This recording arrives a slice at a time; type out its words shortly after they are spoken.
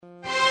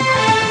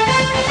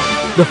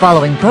The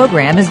following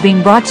program is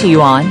being brought to you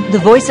on the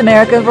Voice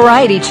America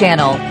Variety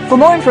Channel. For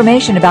more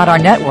information about our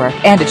network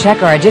and to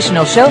check our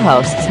additional show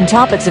hosts and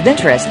topics of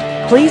interest,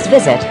 please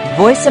visit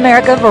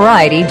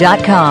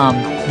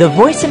voiceamericavariety.com. The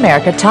Voice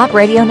America Talk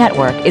Radio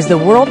Network is the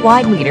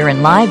worldwide leader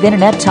in live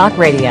Internet talk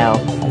radio.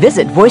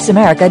 Visit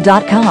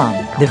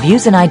voiceamerica.com. The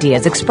views and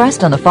ideas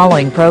expressed on the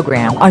following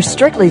program are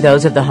strictly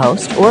those of the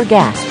host or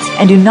guests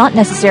and do not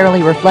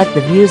necessarily reflect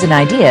the views and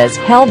ideas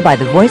held by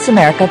the Voice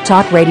America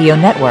Talk Radio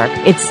Network,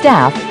 its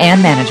staff,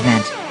 and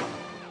management.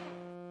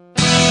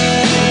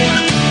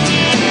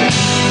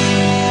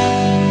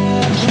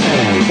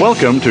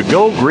 Welcome to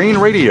Go Green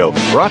Radio,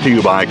 brought to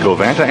you by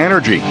Covanta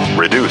Energy.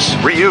 Reduce,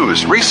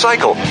 reuse,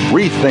 recycle.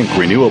 Rethink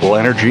renewable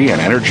energy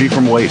and energy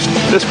from waste.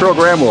 This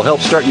program will help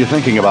start you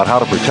thinking about how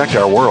to protect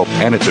our world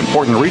and its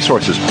important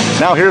resources.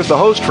 Now here's the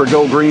host for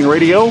Go Green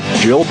Radio,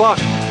 Jill Buck.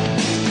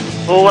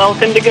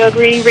 Welcome to Go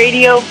Green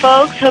Radio,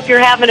 folks. Hope you're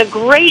having a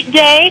great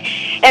day.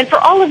 And for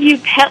all of you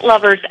pet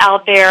lovers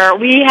out there,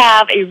 we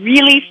have a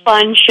really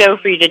fun show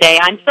for you today.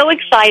 I'm so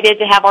excited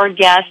to have our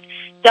guest,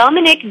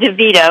 Dominique De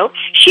Vito.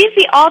 She's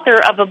the author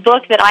of a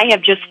book that I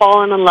have just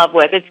fallen in love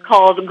with. It's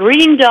called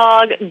Green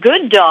Dog,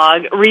 Good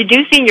Dog,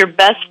 Reducing Your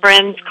Best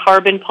Friend's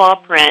Carbon Paw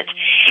Print.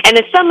 And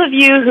as some of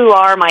you who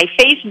are my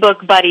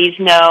Facebook buddies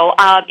know,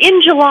 in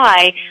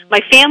July,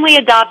 my family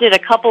adopted a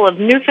couple of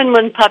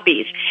Newfoundland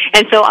puppies.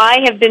 And so I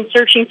have been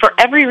searching for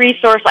every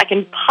resource I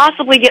can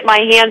possibly get my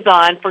hands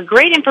on for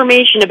great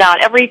information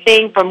about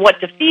everything from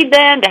what to feed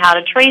them to how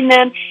to train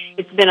them.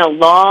 It's been a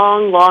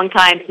long, long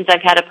time since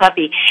I've had a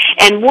puppy.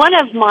 And one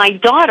of my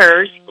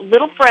daughter's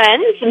little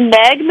friends,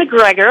 Meg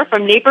McGregor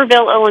from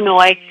Naperville,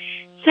 Illinois,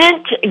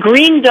 sent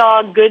Green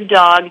Dog, Good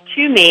Dog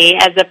to me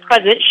as a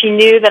present. She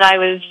knew that I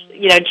was,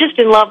 just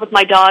in love with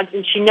my dogs,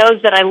 and she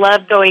knows that I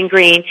love going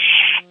green.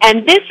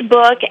 And this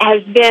book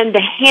has been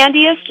the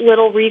handiest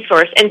little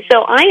resource. And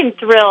so I am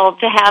thrilled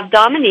to have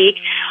Dominique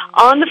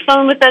on the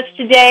phone with us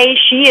today.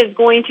 She is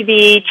going to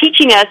be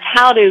teaching us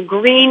how to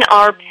green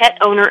our pet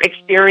owner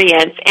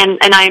experience, and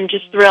I am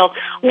just thrilled.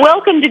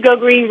 Welcome to Go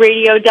Green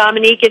Radio,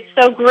 Dominique. It's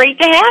so great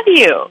to have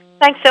you.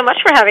 Thanks so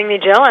much for having me,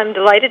 Jill. I'm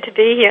delighted to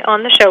be here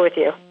on the show with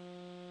you.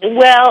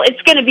 Well,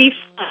 it's going to be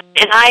fun,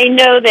 and I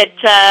know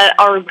that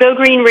our Go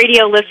Green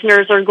Radio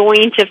listeners are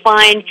going to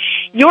find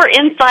your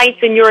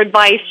insights and your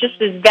advice just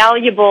as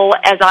valuable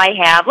as I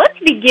have. Let's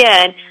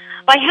begin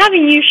by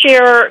having you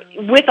share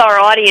with our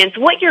audience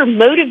what your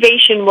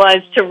motivation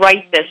was to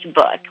write this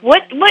book.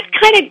 What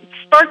kind of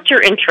sparked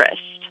your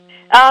interest?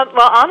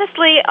 Well,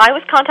 honestly, I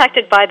was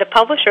contacted by the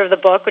publisher of the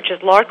book, which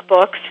is Lark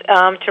Books,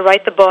 to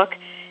write the book.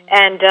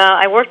 And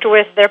I worked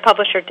with their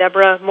publisher,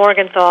 Deborah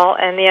Morgenthau,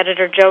 and the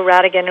editor, Joe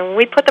Radigan, and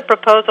we put the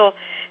proposal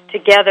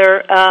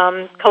together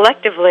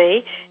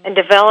collectively and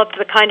developed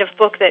the kind of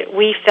book that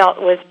we felt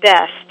was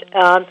best.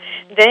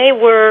 They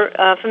were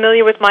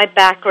familiar with my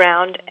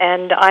background,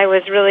 and I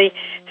was really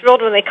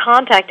thrilled when they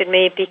contacted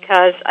me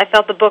because I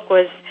felt the book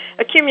was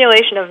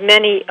accumulation of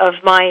many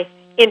of my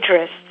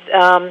interests,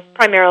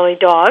 primarily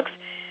dogs.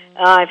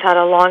 I've had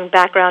a long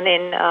background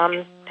in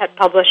pet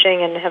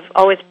publishing and have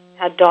always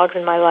had dogs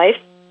in my life.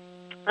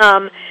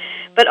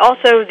 But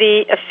also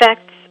the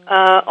effects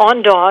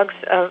on dogs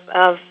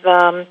of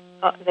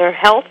their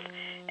health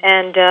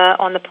and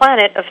on the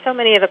planet of so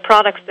many of the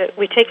products that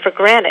we take for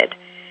granted.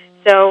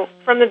 So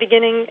from the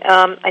beginning,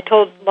 I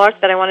told Lark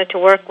that I wanted to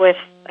work with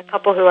a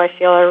couple who I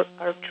feel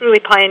are truly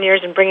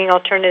pioneers in bringing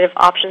alternative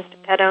options to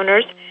pet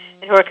owners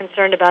and who are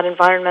concerned about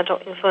environmental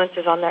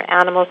influences on their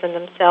animals and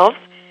themselves.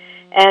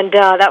 And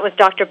that was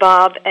Dr.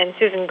 Bob and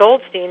Susan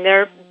Goldstein.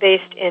 They're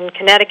based in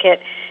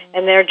Connecticut,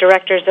 and they're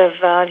directors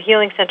of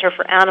Healing Center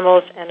for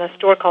Animals and a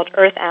store called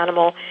Earth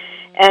Animal.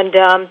 And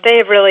they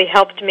have really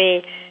helped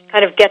me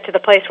kind of get to the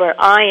place where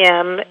I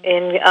am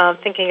in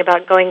thinking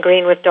about going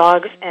green with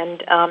dogs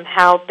and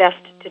how best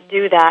to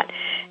do that.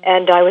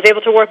 And I was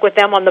able to work with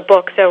them on the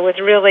book, so it was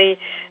really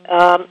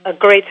a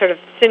great sort of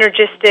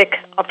synergistic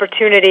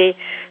opportunity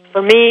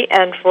for me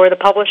and for the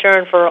publisher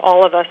and for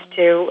all of us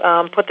to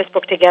put this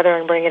book together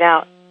and bring it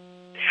out.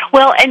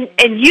 Well, and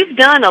you've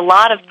done a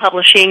lot of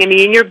publishing. I mean,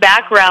 in your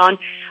background,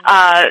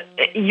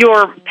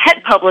 your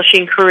pet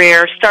publishing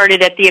career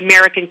started at the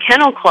American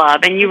Kennel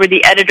Club, and you were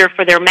the editor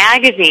for their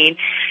magazine.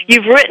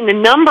 You've written a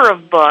number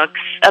of books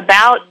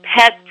about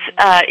pet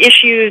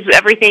issues,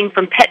 everything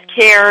from pet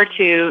care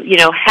to,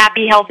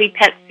 happy, healthy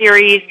pet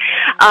series.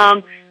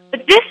 But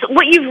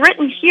what you've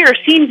written here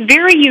seems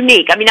very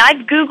unique. I mean,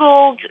 I've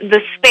Googled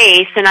the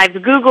space, and I've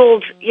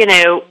Googled,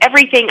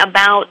 everything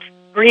about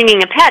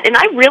greening a pet, and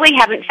I really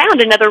haven't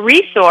found another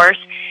resource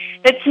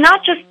that's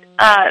not just,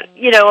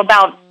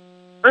 about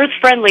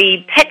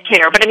earth-friendly pet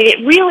care, but, I mean, it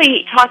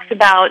really talks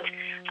about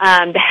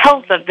the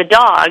health of the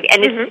dog,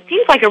 and it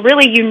seems like a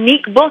really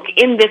unique book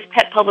in this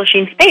pet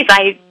publishing space.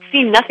 I've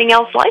seen nothing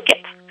else like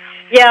it.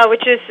 Yeah,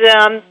 which is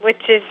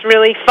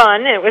really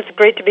fun. It was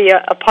great to be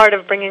a part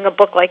of bringing a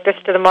book like this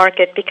to the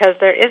market because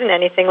there isn't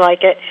anything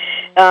like it.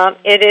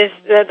 It is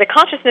the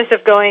consciousness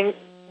of going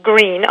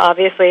green,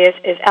 obviously,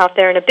 is out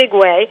there in a big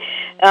way,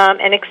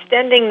 and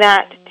extending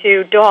that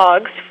to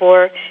dogs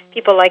for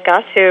people like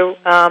us who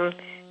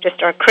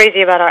just are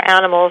crazy about our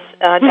animals.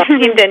 That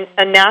seemed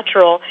a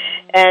natural,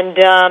 and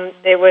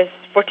it was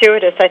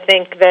fortuitous, I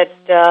think,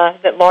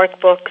 that Lark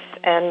Books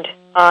and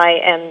I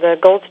and the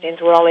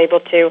Goldsteins were all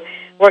able to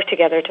work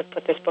together to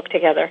put this book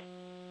together.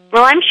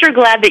 Well, I'm sure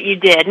glad that you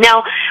did.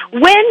 Now,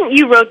 when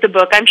you wrote the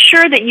book, I'm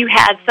sure that you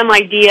had some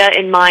idea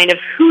in mind of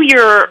who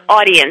your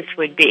audience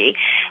would be.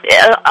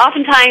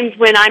 Oftentimes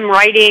when I'm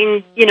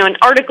writing, an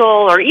article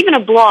or even a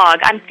blog,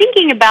 I'm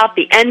thinking about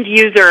the end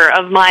user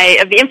of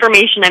the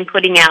information I'm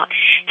putting out.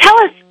 Tell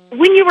us,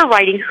 when you were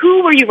writing,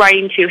 who were you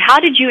writing to?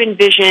 How did you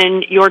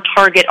envision your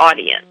target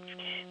audience?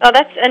 Oh,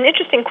 that's an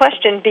interesting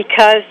question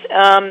because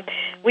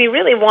we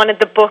really wanted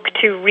the book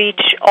to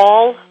reach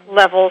all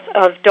levels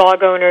of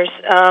dog owners.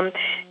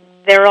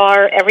 There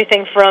are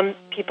everything from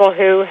people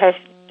who have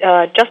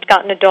just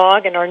gotten a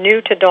dog and are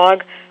new to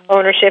dog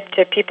ownership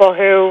to people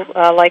who,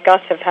 like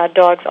us, have had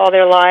dogs all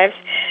their lives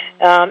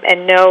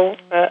and know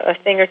a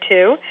thing or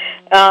two.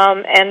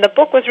 And the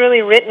book was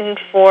really written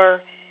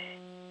for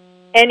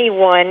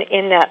anyone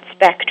in that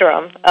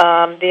spectrum.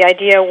 The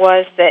idea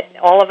was that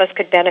all of us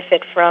could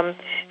benefit from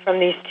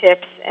these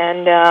tips,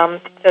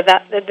 and so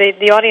that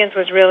the audience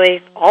was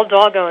really all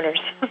dog owners.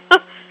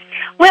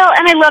 Well,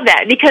 and I love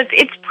that because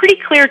it's pretty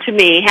clear to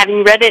me,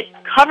 having read it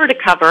cover to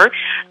cover,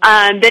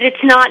 that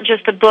it's not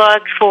just a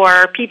book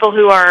for people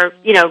who are,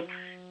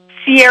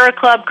 Sierra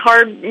Club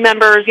card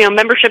members,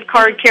 membership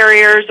card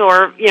carriers,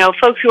 or,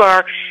 folks who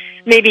are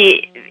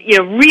maybe,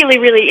 really,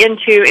 really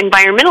into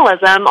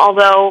environmentalism,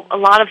 although a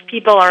lot of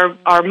people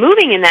are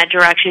moving in that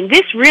direction.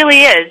 This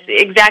really is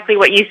exactly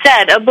what you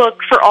said, a book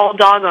for all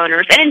dog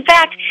owners. And in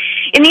fact,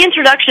 in the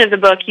introduction of the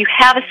book, you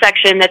have a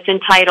section that's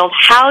entitled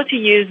How to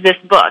Use This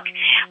Book,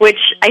 which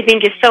I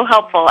think is so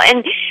helpful.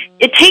 And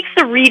it takes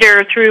the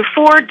reader through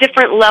 4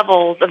 different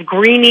levels of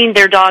greening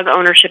their dog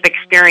ownership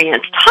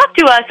experience. Talk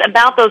to us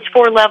about those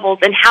 4 levels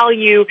and how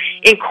you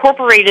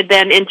incorporated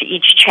them into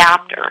each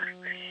chapter.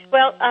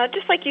 Well,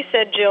 just like you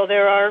said, Jill,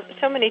 there are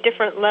so many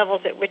different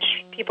levels at which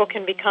people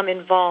can become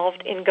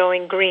involved in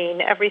going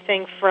green,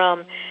 everything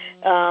from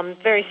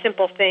very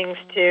simple things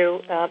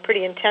to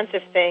pretty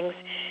intensive things.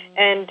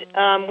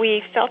 And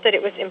we felt that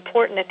it was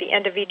important at the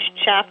end of each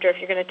chapter, if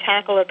you're going to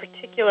tackle a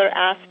particular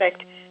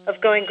aspect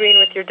of going green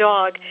with your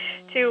dog,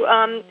 to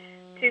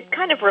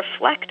kind of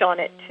reflect on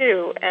it,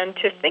 too, and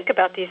to think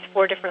about these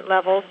 4 different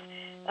levels.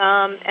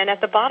 And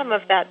at the bottom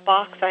of that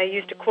box, I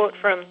used a quote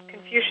from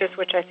Confucius,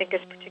 which I think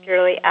is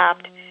particularly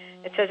apt.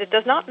 It says, "It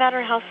does not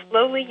matter how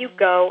slowly you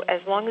go as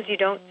long as you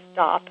don't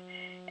stop."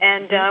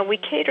 And we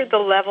catered the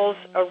levels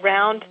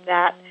around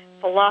that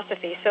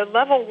philosophy. So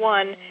level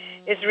 1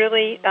 is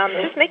really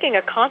just making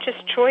a conscious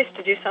choice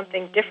to do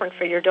something different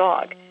for your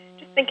dog.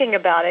 Just thinking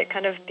about it,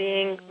 kind of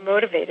being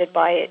motivated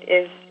by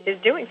it is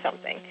doing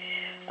something.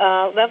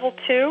 Level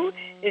 2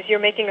 is you're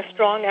making a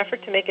strong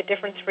effort to make a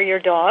difference for your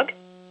dog.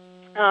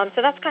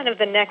 So that's kind of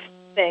the next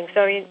thing.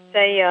 So you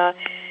say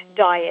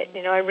diet.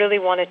 I really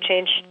want to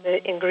change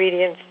the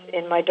ingredients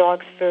in my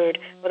dog's food.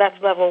 Well, that's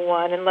level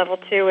 1. And level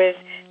 2 is,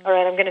 all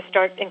right, I'm going to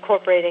start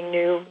incorporating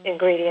new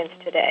ingredients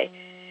today.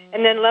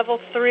 And then level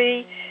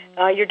 3,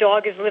 your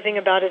dog is living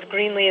about as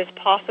greenly as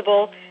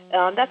possible.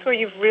 That's where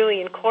you've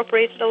really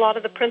incorporated a lot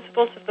of the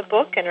principles of the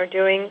book and are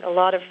doing a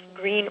lot of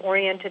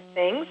green-oriented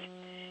things.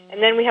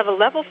 And then we have a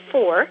level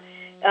 4,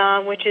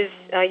 which is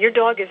your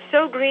dog is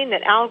so green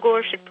that Al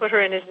Gore should put her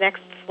in his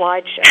next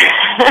slideshow.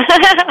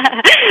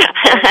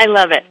 I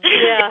love it.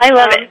 Yeah, I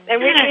love it.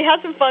 And we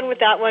had some fun with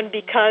that one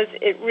because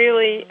it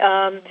really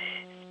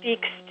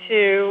speaks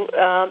to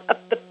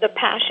the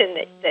passion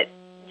that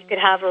you could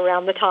have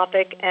around the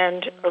topic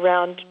and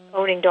around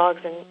owning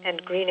dogs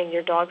and greening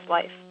your dog's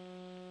life.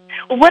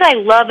 Well, what I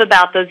love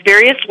about those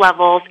various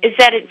levels is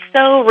that it's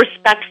so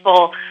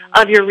respectful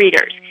of your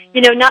readers.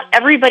 Not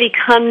everybody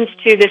comes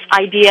to this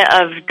idea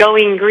of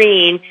going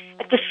green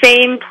at the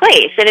same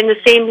place and in the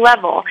same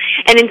level.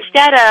 And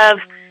instead of,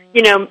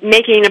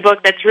 making a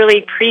book that's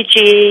really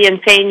preachy and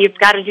saying you've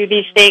got to do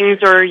these things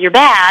or you're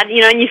bad,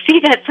 and you see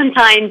that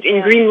sometimes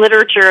in green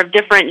literature of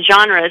different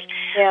genres,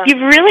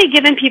 you've really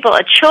given people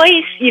a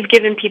choice, you've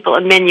given people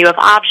a menu of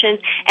options,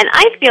 and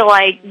I feel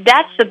like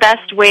that's the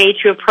best way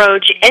to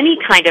approach any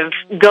kind of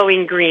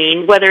going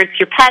green, whether it's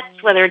your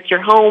pets, whether it's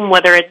your home,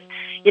 whether it's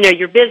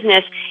your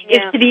business, is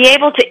to be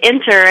able to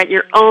enter at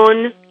your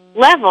own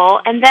level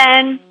and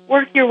then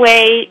work your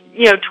way,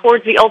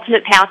 towards the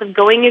ultimate path of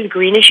going as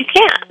green as you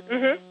can.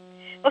 Mm-hmm.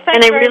 Well,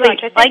 thanks very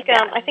much.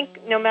 I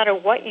think no matter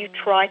what you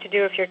try to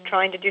do, if you're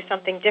trying to do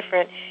something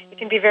different, it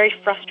can be very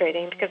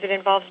frustrating because it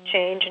involves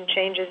change, and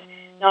change is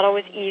not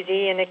always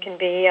easy, and it can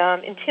be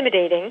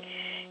intimidating.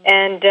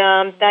 And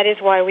that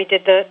is why we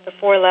did the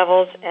 4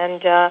 levels,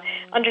 and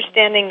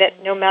understanding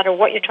that no matter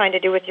what you're trying to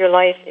do with your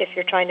life, if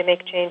you're trying to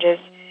make changes,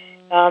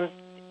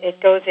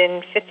 it goes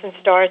in fits and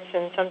starts,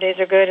 and some days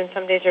are good and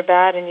some days are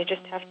bad, and you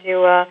just have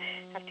to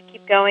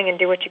keep going and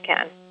do what you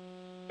can.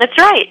 That's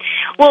right.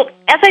 Well,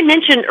 as I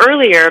mentioned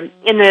earlier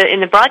in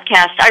the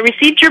broadcast, I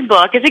received your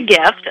book as a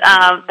gift.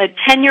 A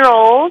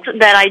 10-year-old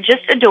that I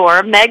just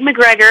adore, Meg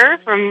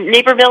McGregor from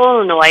Naperville,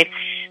 Illinois,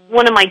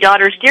 one of my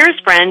daughter's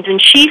dearest friends,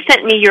 and she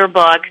sent me your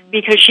book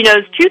because she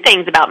knows two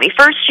things about me.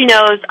 First, she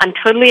knows I'm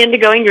totally into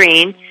going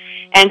green.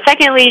 And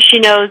secondly, she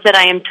knows that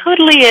I am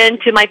totally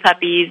into my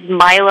puppies,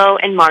 Milo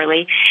and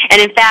Marley.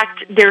 And in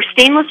fact, their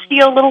stainless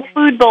steel little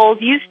food bowls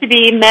used to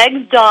be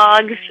Meg's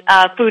dog's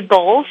food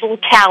bowls, little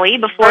Callie,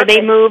 before they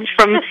moved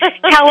from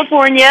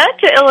California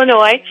to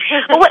Illinois.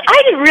 But what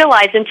I didn't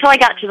realize until I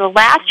got to the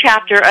last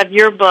chapter of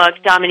your book,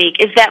 Dominique,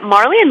 is that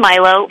Marley and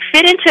Milo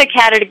fit into a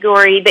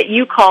category that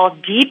you call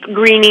deep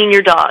greening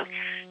your dog.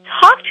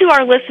 Talk to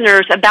our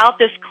listeners about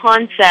this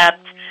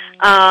concept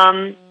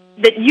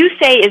that you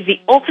say is the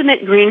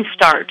ultimate green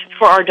start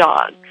for our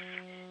dogs.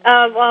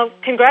 Well,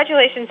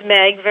 congratulations,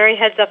 Meg. Very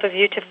heads up of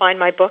you to find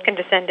my book and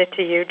to send it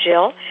to you,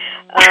 Jill.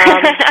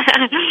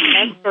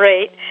 That's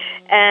great.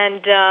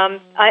 And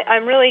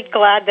I'm really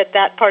glad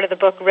that part of the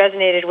book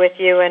resonated with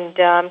you, and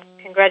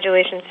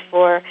congratulations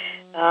for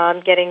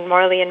getting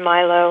Marley and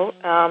Milo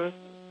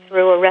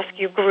through a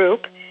rescue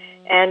group.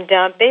 And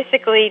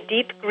basically,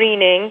 deep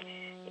greening,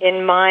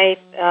 in my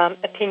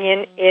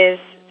opinion, is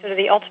sort of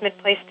the ultimate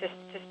place to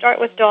start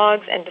with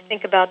dogs and to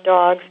think about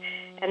dogs,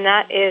 and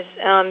that is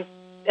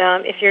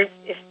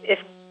if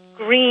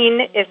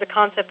green is the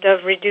concept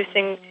of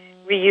reducing,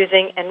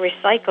 reusing, and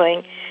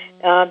recycling,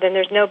 then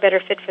there's no better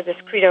fit for this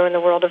credo in the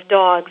world of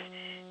dogs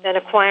than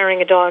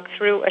acquiring a dog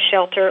through a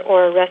shelter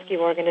or a rescue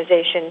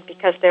organization,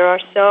 because there are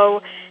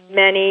so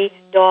many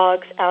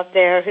dogs out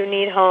there who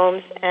need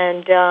homes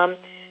and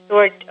who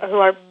are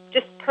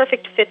just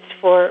perfect fits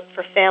for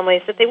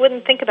families that they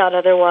wouldn't think about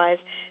otherwise,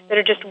 that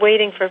are just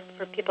waiting for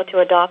people to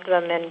adopt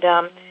them. And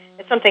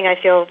it's something I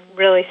feel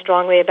really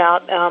strongly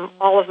about.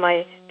 All of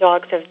my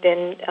dogs have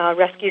been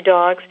rescue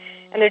dogs,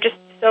 and they're just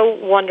so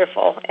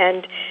wonderful.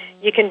 And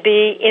you can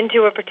be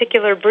into a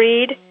particular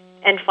breed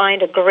and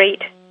find a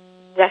great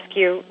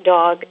rescue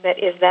dog that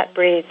is that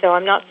breed. So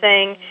I'm not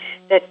saying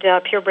that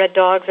purebred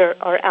dogs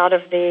are out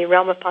of the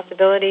realm of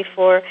possibility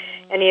for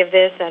any of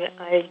this, and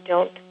I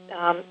don't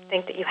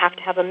think that you have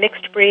to have a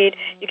mixed breed.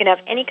 You can have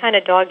any kind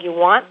of dog you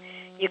want.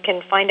 You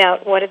can find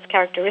out what its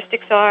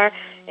characteristics are,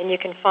 and you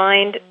can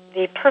find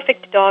the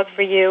perfect dog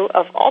for you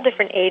of all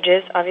different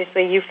ages.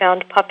 Obviously, you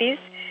found puppies,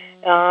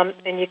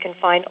 and you can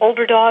find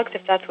older dogs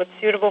if that's what's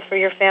suitable for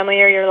your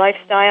family or your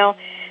lifestyle.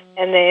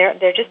 And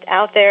they're just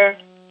out there,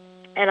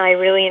 and I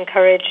really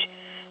encourage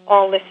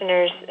all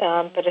listeners,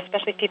 but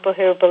especially people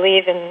who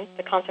believe in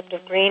the concept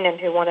of green and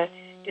who want to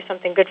do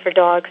something good for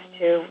dogs,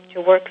 to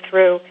work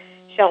through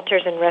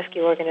shelters and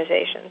rescue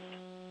organizations.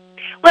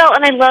 Well,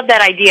 and I love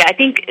that idea. I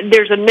think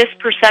there's a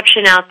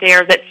misperception out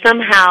there that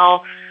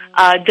somehow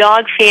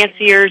dog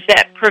fanciers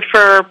that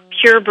prefer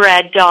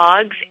purebred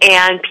dogs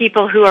and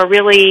people who are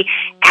really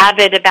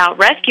avid about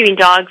rescuing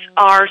dogs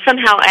are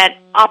somehow at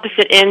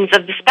opposite ends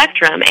of the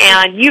spectrum,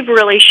 and you've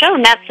really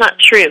shown that's not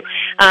true.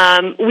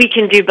 We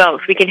can do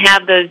both. We can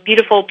have those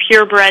beautiful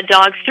purebred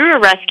dogs through a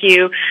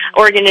rescue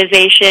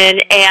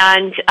organization,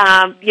 and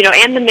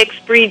and the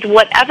mixed breeds,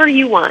 whatever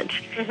you want.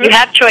 Mm-hmm. You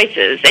have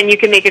choices, and you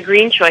can make a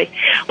green choice.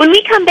 When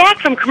we come back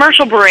from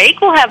commercial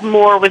break, we'll have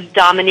more with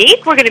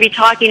Dominique. We're going to be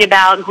talking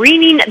about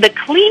greening the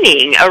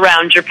cleaning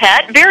around your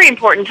pet. Very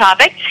important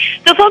topic.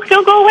 So, folks,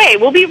 don't go away.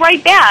 We'll be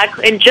right back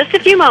in just a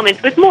few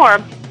moments with more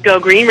Go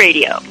Green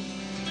Radio.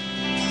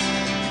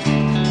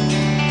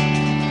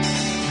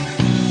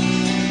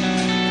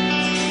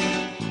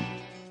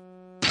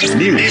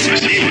 News,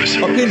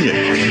 opinion,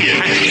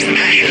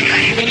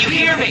 Can you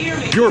hear me?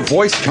 your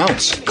voice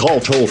counts. Call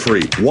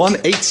toll-free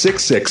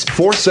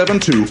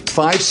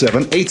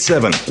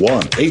 1-866-472-5787.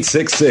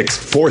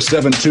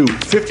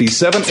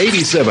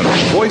 1-866-472-5787.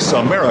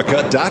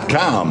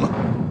 VoiceAmerica.com.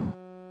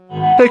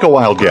 Take a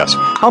wild guess.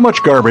 How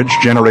much garbage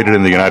generated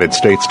in the United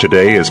States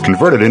today is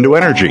converted into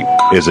energy?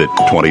 Is it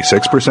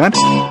 26%,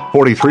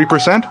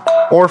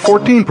 43%, or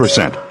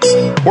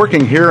 14%?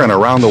 Working here and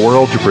around the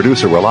world to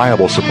produce a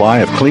reliable supply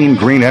of clean,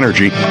 green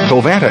energy,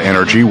 Covanta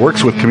Energy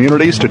works with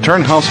communities to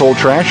turn household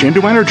trash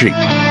into energy.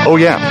 Oh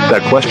yeah,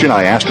 that question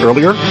I asked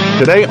earlier?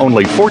 Today,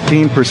 only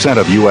 14%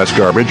 of U.S.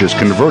 garbage is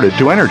converted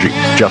to energy.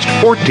 Just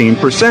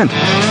 14%.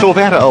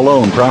 Covanta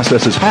alone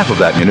processes half of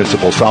that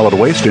municipal solid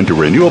waste into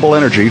renewable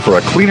energy for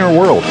a cleaner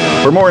world.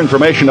 For more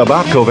information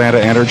about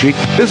Covanta Energy,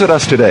 visit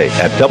us today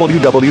at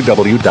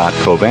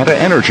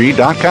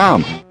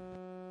www.covantaenergy.com.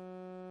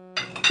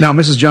 Now,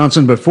 Mrs.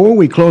 Johnson, before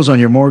we close on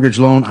your mortgage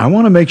loan, I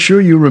want to make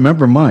sure you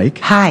remember Mike.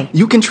 Hi,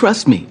 you can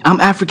trust me. I'm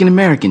African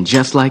American,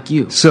 just like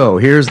you. So,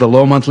 here's the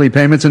low monthly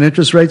payments and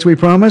interest rates we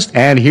promised,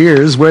 and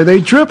here's where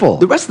they triple.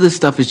 The rest of this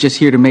stuff is just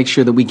here to make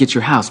sure that we get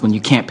your house when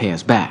you can't pay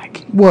us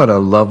back. What a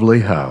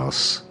lovely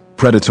house.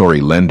 Predatory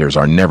lenders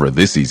are never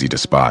this easy to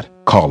spot.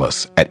 Call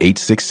us at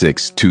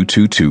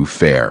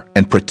 866-222-FAIR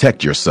and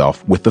protect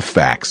yourself with the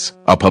facts.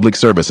 A public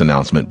service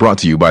announcement brought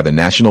to you by the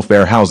National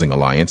Fair Housing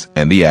Alliance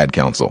and the Ad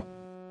Council.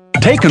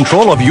 Take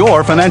control of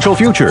your financial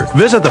future.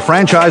 Visit the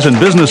Franchise and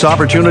Business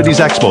Opportunities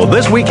Expo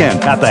this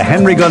weekend at the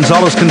Henry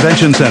Gonzalez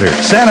Convention Center,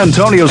 San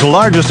Antonio's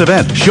largest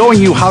event, showing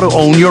you how to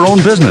own your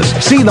own business.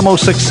 See the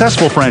most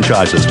successful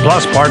franchises,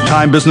 plus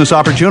part-time business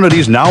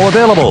opportunities now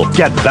available.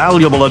 Get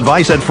valuable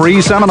advice at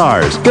free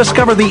seminars.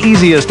 Discover the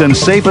easiest and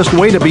safest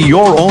way to be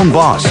your own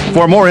boss.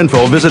 For more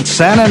info, visit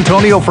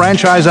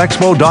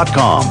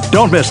SanAntonioFranchiseExpo.com.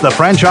 Don't miss the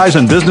Franchise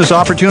and Business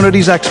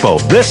Opportunities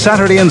Expo this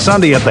Saturday and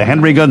Sunday at the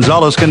Henry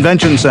Gonzalez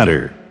Convention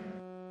Center.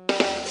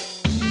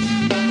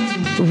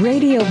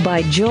 Radio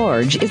by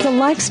George is a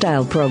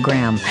lifestyle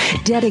program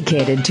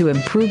dedicated to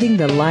improving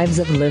the lives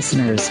of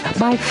listeners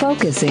by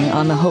focusing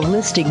on the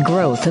holistic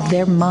growth of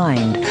their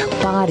mind,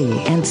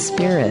 body, and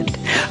spirit.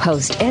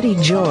 Host Eddie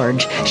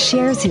George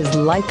shares his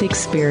life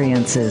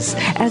experiences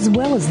as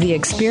well as the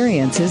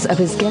experiences of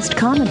his guest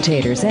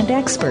commentators and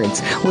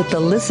experts with the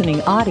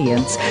listening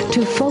audience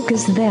to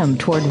focus them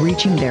toward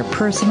reaching their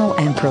personal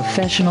and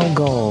professional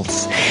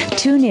goals.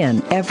 Tune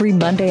in every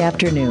Monday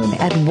afternoon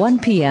at 1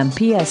 p.m.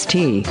 PST,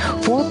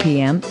 4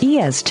 p.m.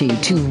 EST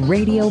to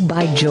Radio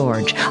by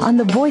George on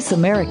the Voice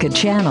America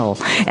channel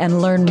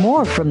and learn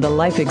more from the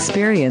life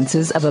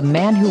experiences of a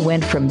man who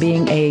went from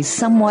being a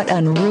somewhat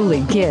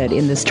unruly kid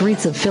in the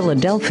streets of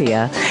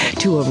Philadelphia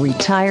to a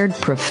retired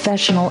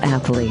professional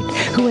athlete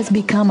who has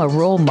become a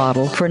role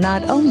model for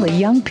not only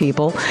young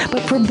people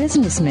but for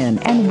businessmen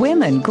and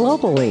women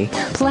globally.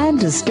 Plan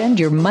to spend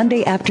your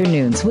Monday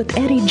afternoons with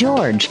Eddie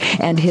George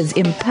and his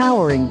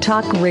empowering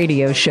talk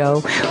radio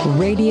show,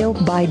 Radio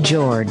by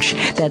George.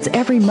 That's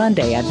every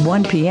Monday at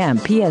 1 p.m.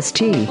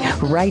 PST,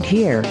 right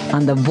here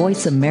on the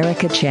Voice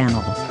America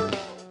channel.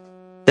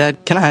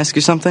 Dad, can I ask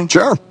you something?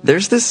 Sure.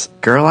 There's this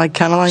girl I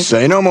kind of like.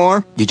 Say no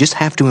more. You just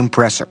have to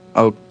impress her.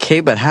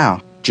 Okay, but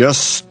how?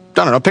 Just, I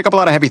don't know, pick up a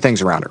lot of heavy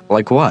things around her.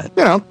 Like what?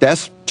 You know,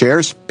 desks,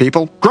 chairs,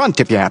 people. Grunt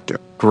if you have to.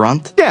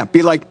 Grunt? Yeah,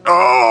 be like,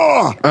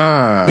 oh!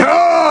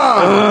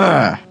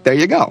 There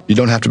you go. You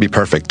don't have to be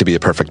perfect to be a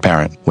perfect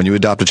parent. When you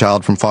adopt a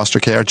child from foster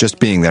care, just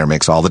being there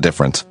makes all the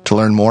difference. To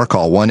learn more,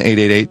 call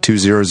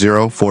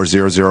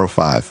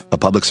 1-888-200-4005. A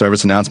public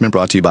service announcement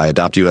brought to you by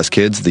Adopt U.S.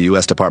 Kids, the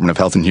U.S. Department of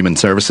Health and Human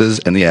Services,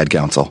 and the Ad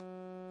Council.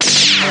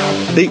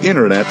 The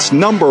Internet's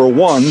number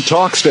one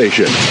talk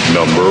station.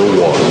 Number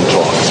one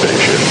talk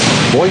station.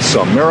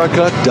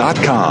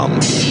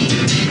 VoiceAmerica.com.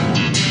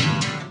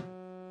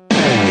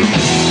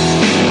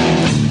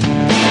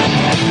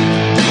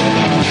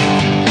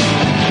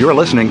 You're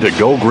listening to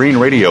Go Green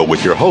Radio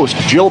with your host,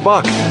 Jill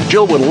Buck.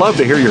 Jill would love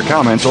to hear your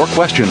comments or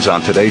questions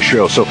on today's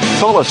show, so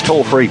call us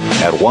toll-free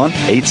at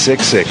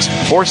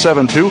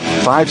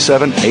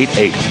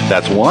 1-866-472-5788.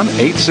 That's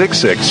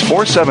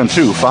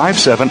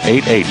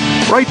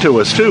 1-866-472-5788. Write to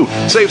us, too.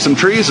 Save some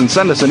trees and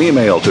send us an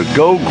email to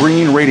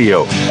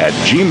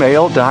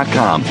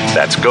gogreenradio@gmail.com.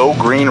 That's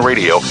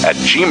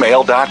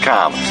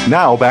gogreenradio@gmail.com.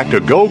 Now back to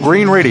Go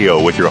Green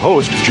Radio with your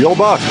host, Jill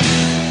Buck.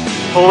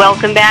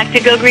 Welcome back to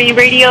Go Green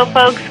Radio,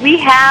 folks. We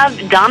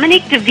have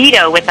Dominique De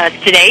Vito with us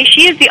today.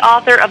 She is the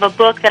author of a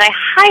book that I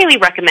highly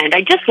recommend.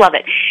 I just love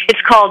it.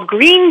 It's called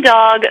Green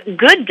Dog,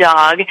 Good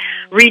Dog,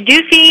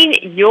 Reducing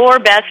Your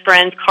Best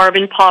Friend's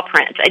Carbon Paw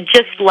Prints. I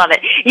just love it.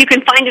 You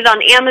can find it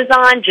on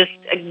Amazon. Just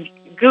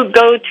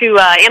go to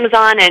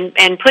Amazon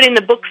and put in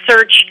the book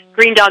search,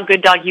 Green Dog,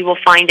 Good Dog. You will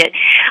find it.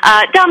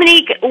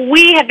 Dominique,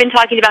 we have been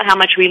talking about how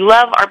much we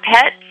love our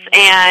pets,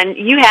 and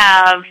you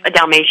have a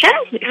Dalmatian,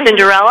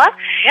 Cinderella.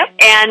 Yep.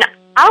 And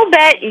I'll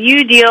bet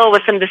you deal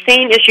with some of the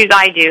same issues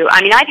I do.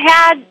 I mean, I've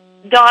had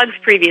dogs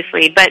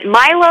previously, but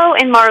Milo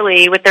and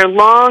Marley, with their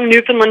long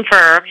Newfoundland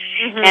fur,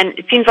 and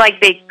it seems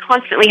like they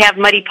constantly have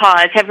muddy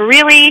paws, have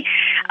really,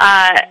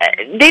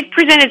 they've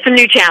presented some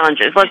new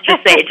challenges, let's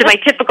just say, to my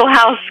typical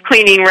house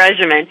cleaning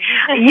regimen.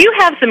 You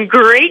have some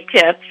great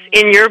tips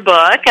in your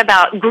book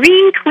about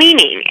green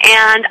cleaning,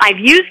 and I've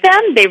used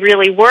them. They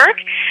really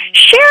work.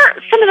 Share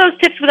some of those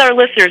tips with our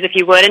listeners, if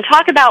you would, and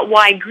talk about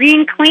why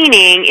green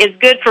cleaning is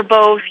good for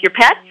both your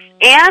pets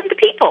and the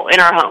people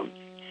in our homes.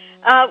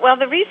 Well,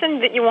 the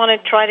reason that you want to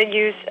try to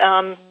use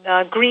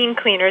green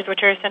cleaners,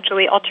 which are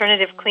essentially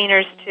alternative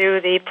cleaners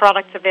to the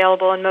products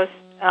available in most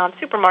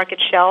supermarket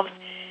shelves,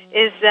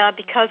 is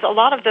because a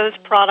lot of those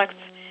products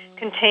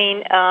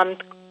contain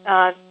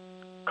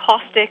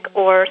caustic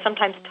or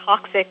sometimes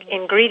toxic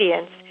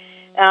ingredients.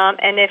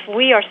 And if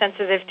we are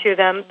sensitive to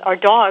them, our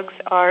dogs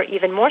are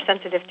even more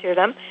sensitive to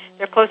them.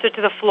 They're closer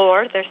to the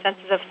floor. Their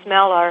senses of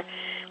smell are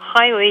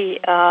highly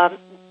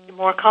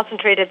more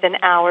concentrated than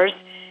ours.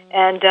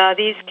 And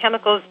these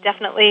chemicals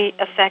definitely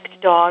affect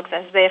dogs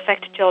as they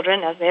affect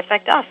children, as they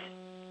affect us.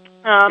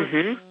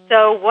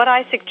 So what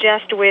I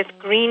suggest with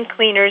green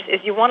cleaners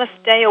is you want to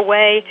stay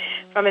away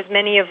from as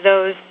many of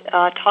those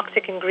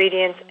toxic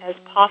ingredients as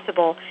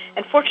possible.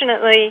 And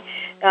fortunately,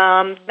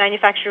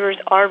 manufacturers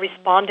are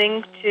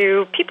responding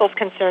to people's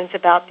concerns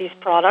about these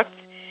products,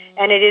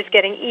 and it is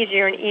getting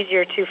easier and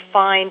easier to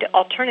find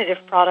alternative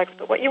products.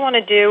 But what you want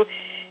to do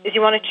is you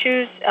want to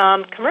choose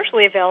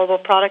commercially available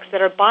products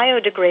that are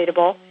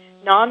biodegradable,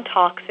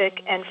 non-toxic,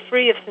 and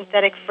free of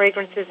synthetic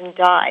fragrances and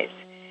dyes.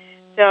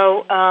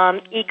 So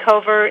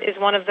Ecover is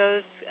one of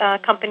those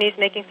companies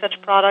making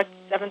such products,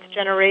 seventh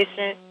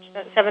generation,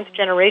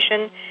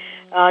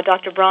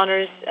 Dr.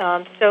 Bronner's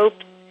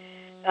soaps.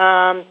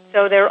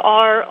 So there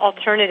are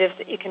alternatives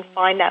that you can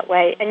find that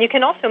way. And you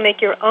can also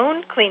make your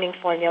own cleaning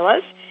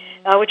formulas,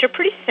 which are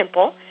pretty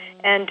simple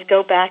and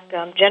go back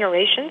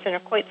generations and are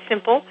quite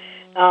simple.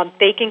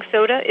 Baking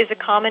soda is a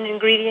common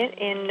ingredient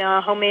in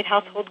homemade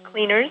household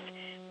cleaners.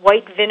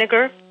 White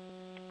vinegar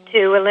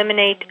to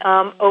eliminate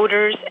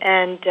odors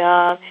and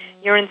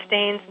urine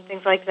stains and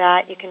things like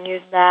that. You can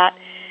use that.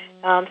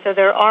 So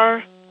there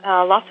are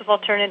lots of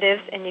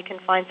alternatives, and you can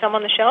find some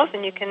on the shelves,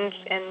 and you can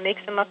make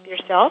some up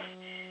yourself.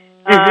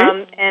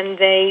 And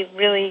they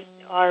really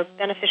are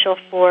beneficial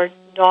for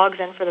dogs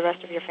and for the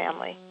rest of your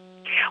family.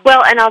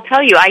 Well, and I'll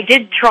tell you, I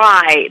did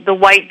try the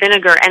white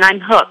vinegar, and I'm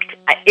hooked.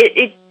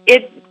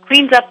 It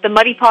cleans up the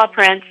muddy paw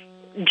prints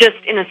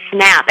just in a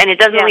snap, and it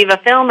doesn't leave a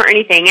film or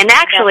anything. And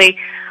actually,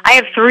 I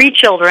have 3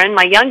 children.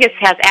 My youngest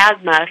has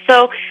asthma.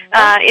 So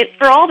it's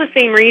for all the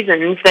same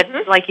reasons that,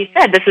 like you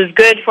said, this is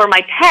good for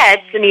my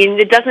pets. I mean,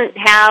 it doesn't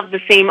have the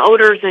same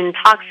odors and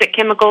toxic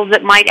chemicals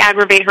that might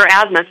aggravate her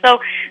asthma. So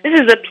this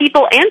is a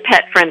people and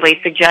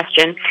pet-friendly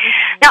suggestion.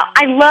 Now,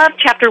 I love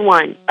Chapter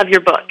 1 of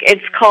your book.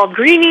 It's called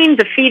Greening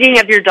the Feeding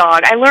of Your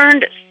Dog. I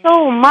learned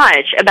so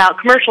much about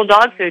commercial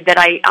dog food that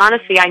I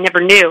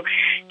never knew.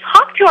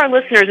 Talk to our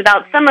listeners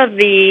about some of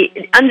the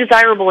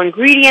undesirable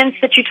ingredients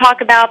that you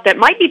talk about that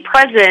might be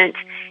present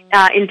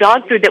in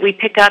dog food that we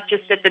pick up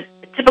just at the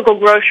typical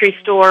grocery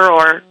store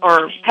or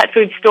pet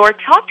food store.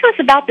 Talk to us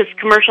about this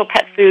commercial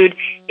pet food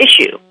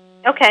issue.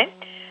 Okay.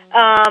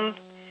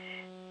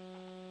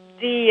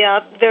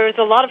 There's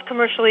a lot of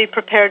commercially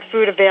prepared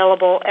food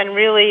available, and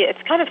really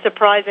it's kind of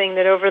surprising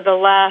that over the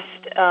last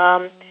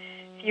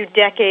few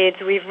decades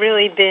we've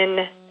really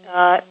been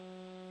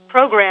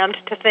programmed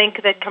to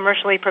think that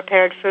commercially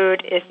prepared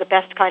food is the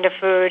best kind of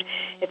food.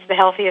 It's the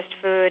healthiest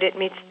food. It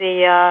meets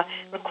the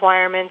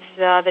requirements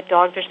that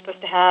dogs are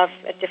supposed to have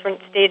at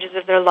different stages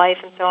of their life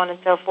and so on and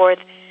so forth.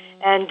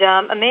 And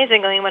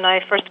amazingly, when I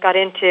first got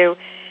into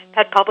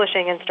pet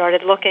publishing and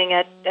started looking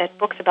at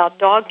books about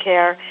dog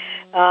care,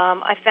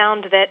 I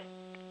found that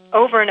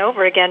over and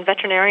over again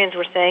veterinarians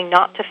were saying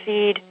not to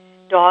feed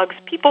dogs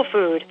people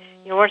food.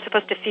 You weren't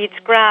supposed to feed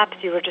scraps.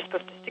 You were just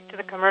supposed to stick to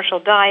the commercial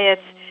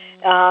diets.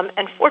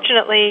 And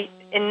fortunately,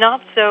 in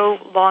not so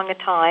long a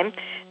time,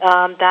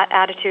 that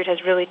attitude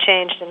has really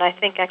changed. And I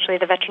think actually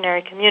the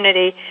veterinary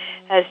community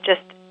has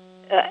just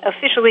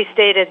officially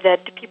stated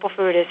that people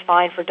food is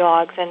fine for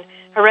dogs. And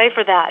hooray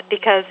for that,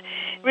 because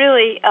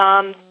really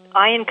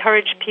I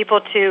encourage people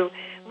to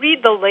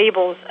read the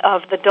labels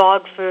of the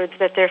dog foods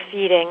that they're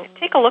feeding.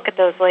 Take a look at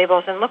those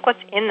labels and look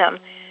what's in them.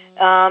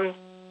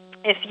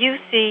 If you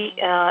see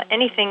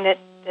anything that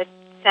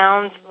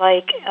sounds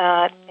like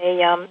a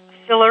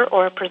filler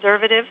or a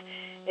preservative,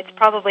 it's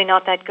probably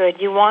not that good.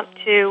 You want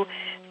to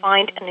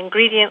find an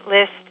ingredient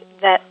list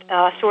that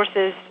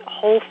sources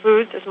whole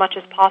foods as much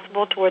as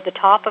possible toward the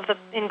top of the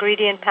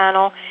ingredient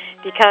panel,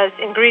 because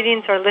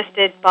ingredients are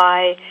listed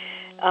by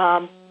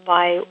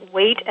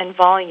weight and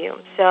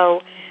volume.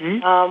 So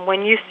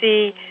when you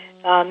see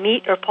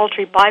meat or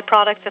poultry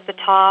byproducts at the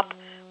top,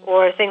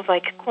 or things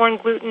like corn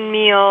gluten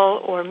meal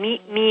or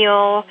meat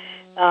meal,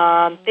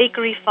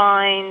 bakery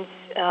fines,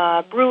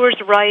 brewer's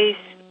rice,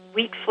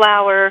 wheat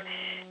flour,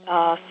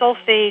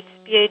 sulfates,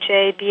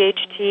 BHA,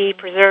 BHT,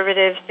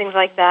 preservatives, things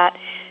like that.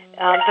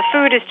 The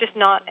food is just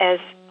not as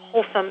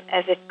wholesome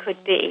as it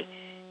could be.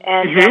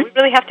 And we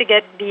really have to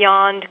get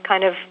beyond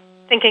kind of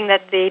thinking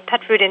that the pet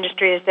food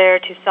industry is there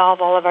to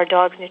solve all of our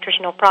dogs'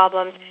 nutritional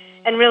problems,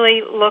 and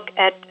really look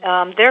at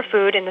their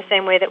food in the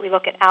same way that we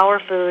look at our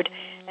food,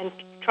 and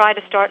try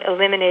to start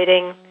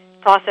eliminating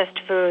processed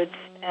foods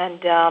and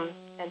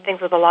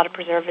things with a lot of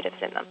preservatives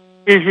in them.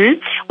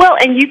 Well,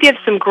 and you give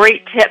some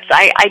great tips.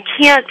 I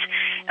can't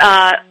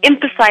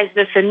emphasize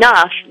this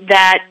enough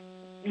that,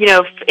 you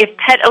know, if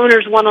pet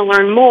owners want to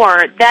learn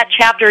more, that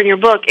chapter in your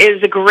book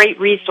is a great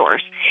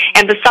resource.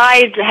 And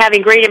besides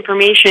having great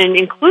information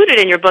included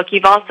in your book,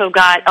 you've also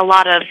got a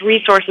lot of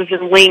resources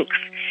and links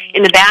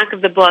in the back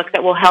of the book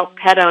that will help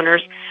pet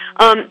owners.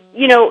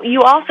 You know,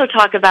 you also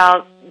talk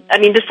about, I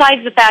mean,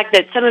 besides the fact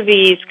that some of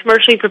these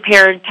commercially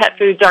prepared pet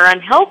foods are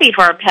unhealthy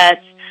for our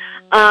pets,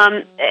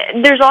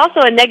 there's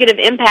also a negative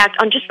impact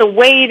on just the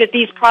way that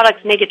these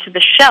products make it to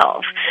the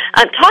shelf.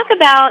 Talk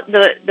about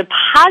the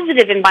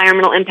positive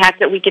environmental impact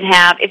that we can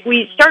have if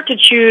we start to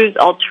choose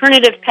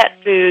alternative pet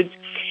foods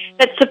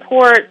that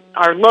support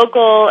our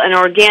local and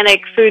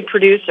organic food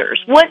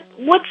producers.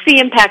 What's the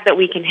impact that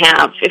we can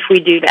have if we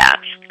do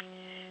that?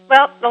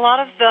 Well, a lot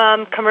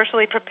of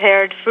commercially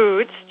prepared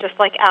foods, just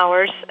like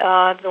ours,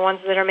 the ones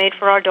that are made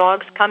for our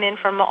dogs, come in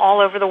from all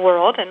over the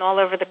world and all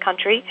over the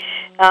country,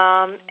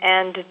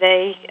 and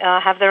they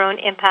have their own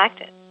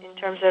impact in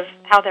terms of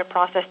how they're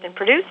processed and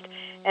produced,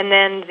 and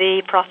then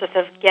the process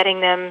of getting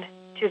them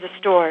to the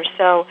stores.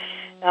 So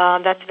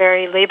that's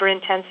very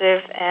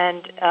labor-intensive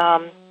and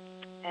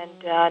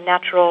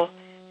natural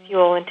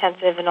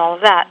fuel-intensive and all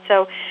of that.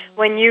 So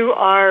when you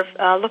are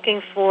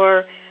looking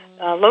for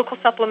local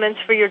supplements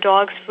for your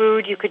dog's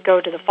food, you could go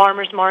to the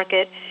farmer's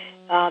market.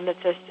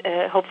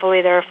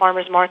 Hopefully there are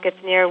farmers markets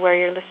near where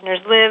your listeners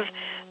live,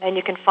 and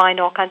you can find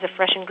all kinds of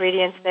fresh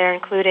ingredients there,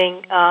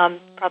 including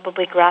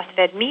probably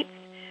grass-fed meats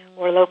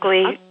or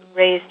locally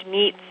raised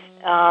meats,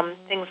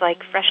 things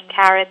like fresh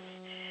carrots,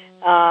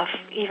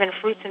 even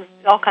fruits and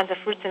all kinds of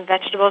fruits and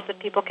vegetables that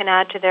people can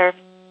add to their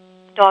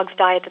dog's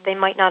diet that they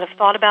might not have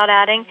thought about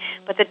adding,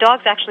 but the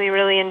dogs actually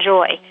really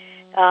enjoy.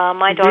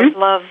 My dogs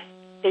love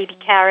baby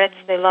carrots,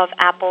 they love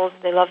apples,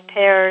 they love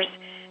pears.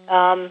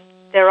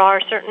 There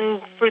are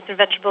certain fruits and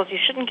vegetables you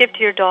shouldn't give to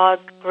your dog.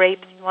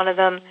 Grapes, one of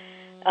them,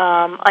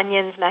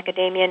 onions,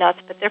 macadamia nuts,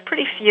 but they're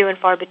pretty few and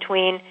far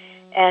between,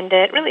 and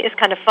it really is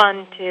kind of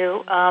fun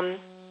to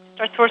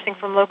start sourcing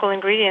from local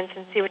ingredients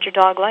and see what your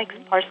dog likes.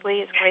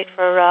 Parsley is great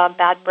for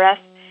bad breath.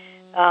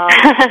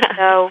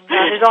 So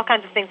there's all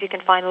kinds of things you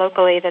can find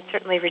locally that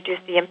certainly reduce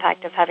the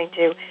impact of having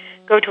to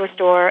go to a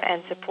store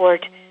and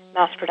support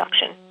mass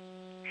production.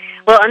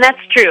 Well, and that's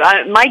true.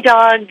 My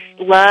dogs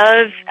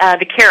love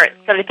the carrots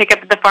that I pick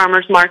up at the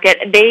farmer's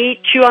market. They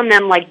chew on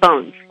them like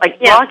bones, like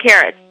raw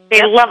carrots.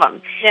 They love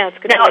them. Yeah, it's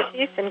good for your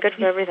teeth and good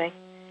for everything.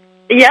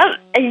 Yeah,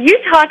 you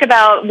talk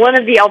about one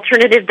of the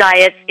alternative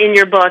diets in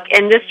your book,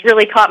 and this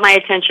really caught my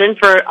attention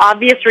for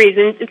obvious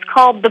reasons. It's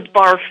called the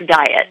BARF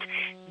diet.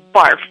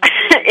 BARF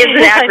is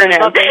an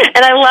acronym,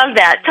 and I love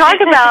that.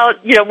 Talk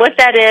about, what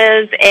that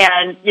is,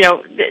 and,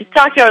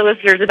 talk to our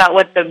listeners about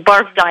what the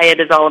BARF diet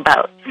is all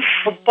about.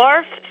 Well,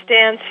 BARF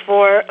stands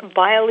for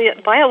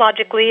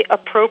biologically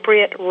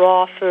appropriate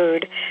raw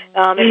food.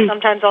 It's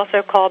sometimes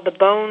also called the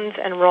bones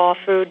and raw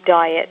food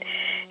diet.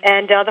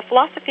 And the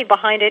philosophy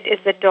behind it is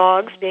that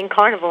dogs, being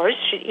carnivores,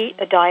 should eat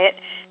a diet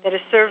that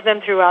has served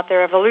them throughout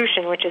their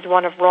evolution, which is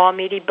one of raw,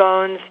 meaty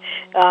bones,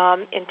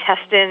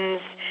 intestines,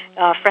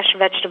 fresh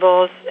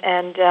vegetables,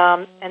 and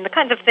the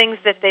kinds of things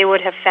that they would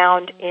have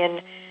found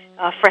in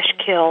fresh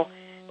kill,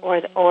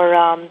 or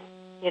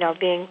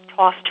being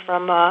tossed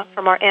from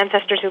our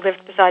ancestors who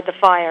lived beside the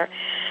fire.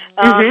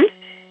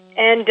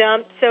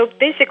 So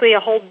basically,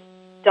 a whole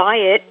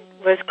diet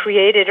was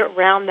created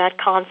around that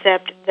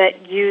concept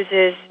that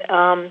uses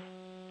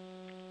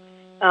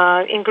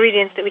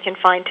ingredients that we can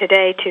find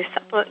today to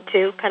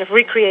kind of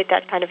recreate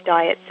that kind of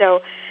diet.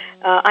 So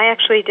I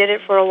actually did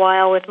it for a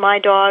while with my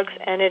dogs,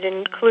 and it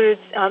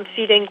includes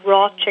feeding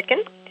raw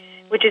chicken,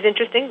 which is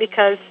interesting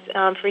because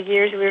for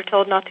years we were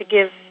told not to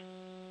give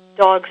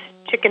dogs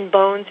chicken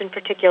bones in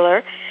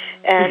particular,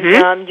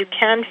 and you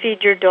can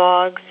feed your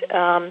dogs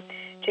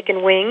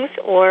chicken wings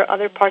or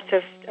other parts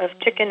of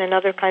chicken and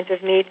other kinds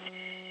of meats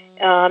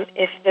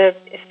if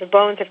the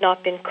bones have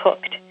not been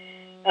cooked.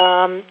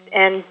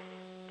 And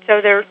so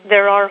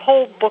there are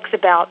whole books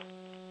about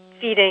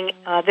feeding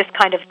this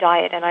kind of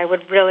diet, and I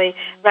would really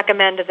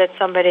recommend that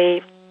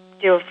somebody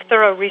do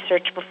thorough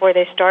research before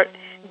they start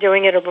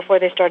doing it or before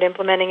they start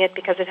implementing it,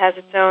 because it has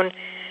its own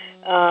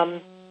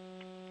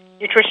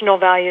nutritional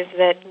values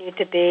that need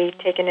to be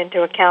taken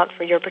into account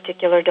for your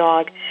particular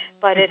dog.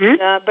 But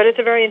it's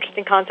a very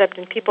interesting concept,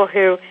 and people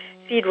who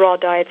feed raw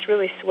diets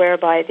really swear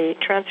by the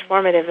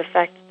transformative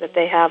effects that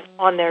they have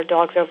on their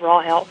dog's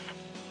overall health.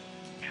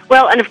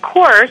 Well, and of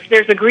course,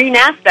 there's a green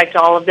aspect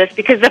to all of this,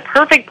 because the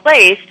perfect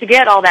place to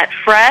get all that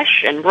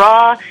fresh and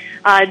raw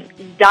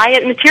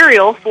diet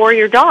material for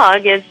your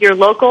dog is your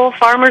local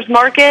farmer's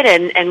market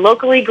and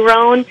locally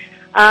grown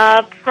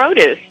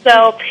produce.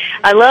 So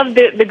I love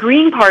the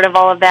green part of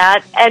all of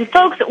that. And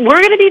folks,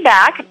 we're going to be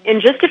back in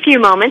just a few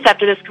moments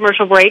after this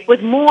commercial break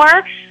with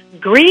more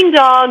Green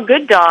Dog,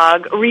 Good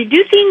Dog,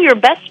 reducing your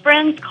best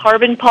friend's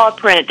carbon paw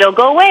print. Don't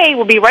go away.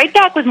 We'll be right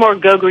back with more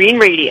Go Green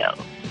Radio.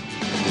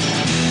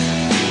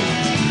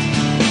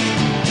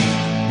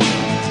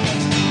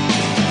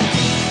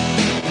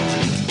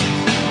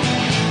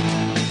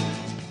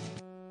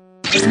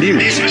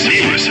 News,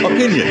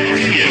 opinion.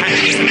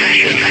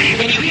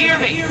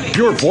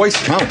 Your voice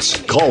counts.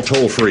 Call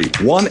toll-free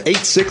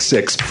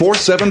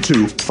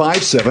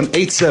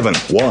 1-866-472-5787.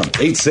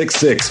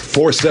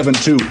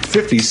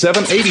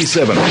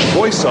 1-866-472-5787.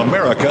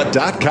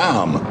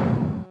 VoiceAmerica.com.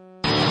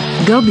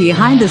 Go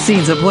behind the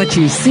scenes of what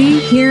you see,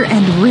 hear,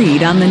 and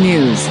read on the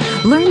news.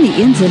 Learn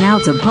the ins and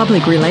outs of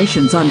public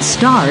relations on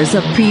Stars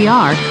of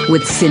PR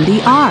with Cindy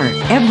R.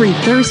 every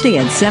Thursday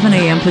at 7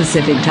 a.m.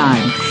 Pacific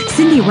Time.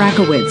 Cindy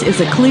Rakowitz is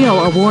a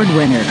Clio Award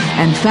winner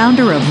and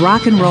founder of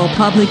Rock and Roll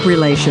Public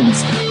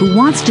Relations, who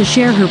wants to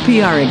share her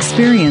PR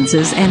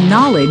experiences and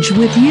knowledge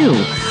with you.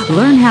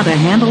 Learn how to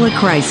handle a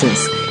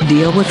crisis,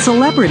 deal with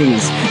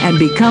celebrities, and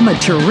become a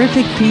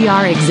terrific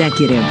PR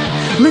executive.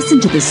 Listen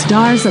to the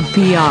Stars of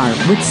PR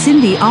with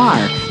Cindy R.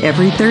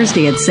 every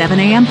Thursday at 7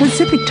 a.m.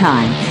 Pacific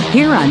Time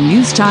here on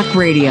News Talk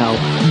Radio,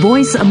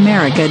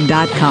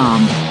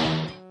 VoiceAmerica.com.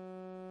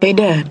 Hey,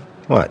 Dad.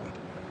 What?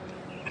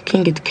 I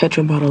can't get the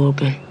ketchup bottle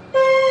open.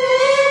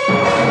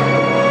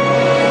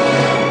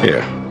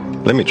 Here,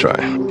 let me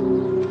try.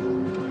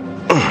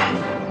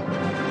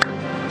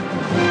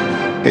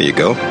 Here you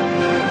go.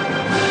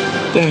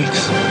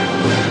 Thanks.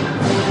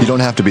 You don't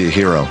have to be a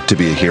hero to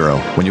be a hero.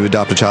 When you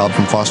adopt a child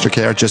from foster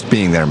care, just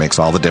being there makes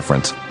all the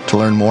difference. To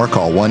learn more,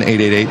 call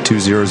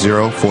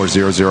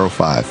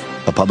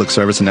 1-888-200-4005. A public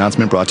service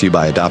announcement brought to you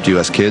by Adopt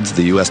U.S. Kids,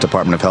 the U.S.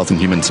 Department of Health and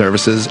Human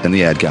Services, and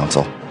the Ad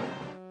Council.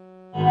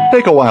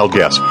 Take a wild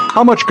guess.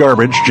 How much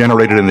garbage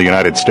generated in the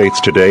United States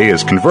today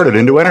is converted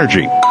into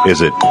energy?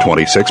 Is it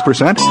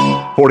 26%,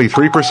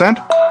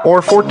 43%,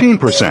 or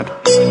 14%?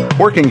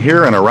 Working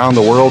here and around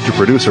the world to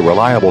produce a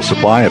reliable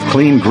supply of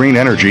clean, green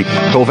energy,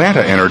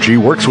 Covanta Energy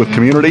works with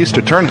communities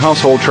to turn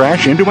household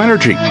trash into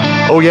energy.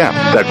 Oh yeah,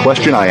 that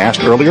question I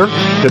asked earlier?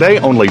 Today,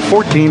 only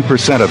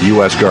 14% of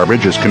U.S.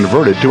 garbage is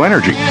converted to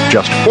energy.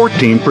 Just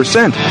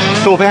 14%.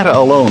 Covanta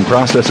alone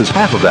processes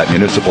half of that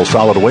municipal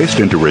solid waste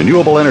into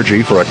renewable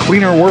energy for a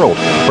cleaner world.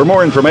 For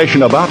more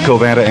information about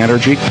Covanta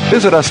Energy,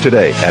 visit us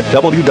today at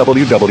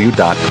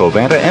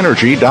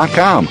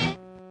www.covantaenergy.com.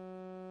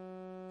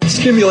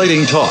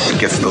 Stimulating talk. It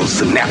gets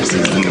those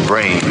synapses in the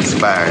brain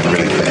firing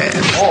really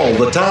fast. All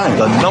the time.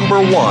 The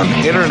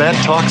 #1 Internet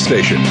talk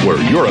station where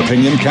your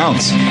opinion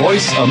counts.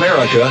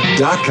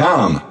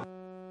 VoiceAmerica.com.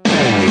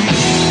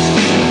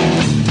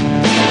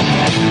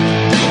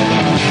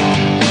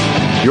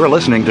 You're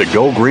listening to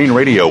Go Green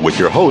Radio with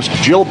your host,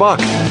 Jill Buck.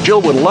 Jill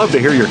would love to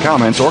hear your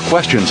comments or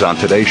questions on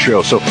today's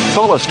show, so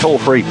call us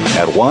toll-free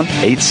at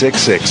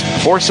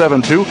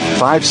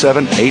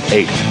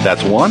 1-866-472-5788.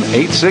 That's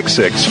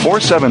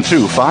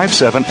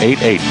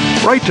 1-866-472-5788.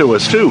 Write to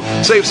us, too.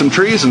 Save some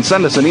trees and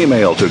send us an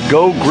email to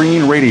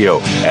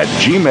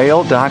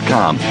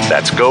gogreenradio@gmail.com.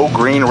 That's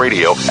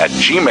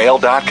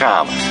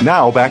gogreenradio@gmail.com.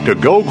 Now, back to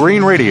Go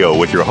Green Radio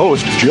with your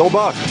host, Jill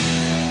Buck.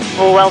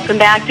 Well, welcome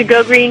back to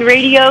Go Green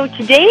Radio.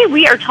 Today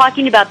we are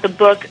talking about the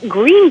book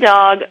Green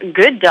Dog,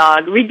 Good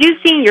Dog,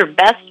 Reducing Your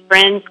Best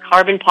Friend's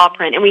Carbon Paw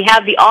Print. And we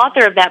have the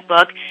author of that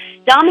book,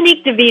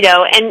 Dominique De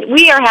Vito, and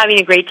we are having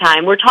a great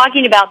time. We're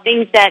talking about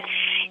things that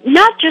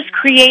not just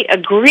create a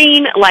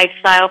green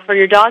lifestyle for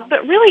your dog,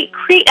 but really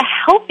create a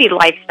healthy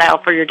lifestyle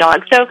for your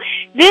dog. So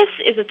this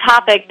is a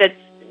topic that's,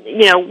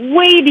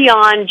 way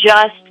beyond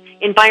just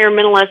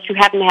environmentalists who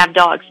happen to have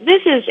dogs.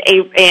 This is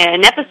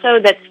an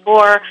episode that's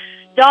for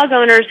dog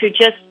owners who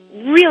just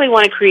really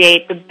want to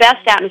create the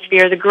best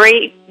atmosphere, the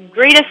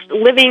greatest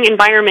living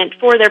environment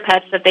for their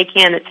pets that they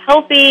can. It's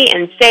healthy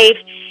and safe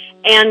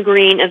and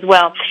green as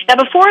well. Now,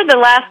 before the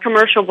last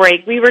commercial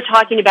break, we were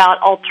talking about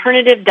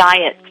alternative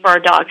diets for our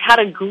dogs, how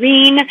to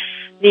green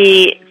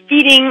the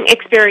feeding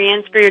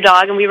experience for your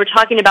dog, and we were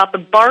talking about the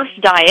barf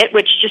diet,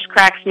 which just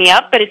cracks me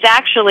up, but it's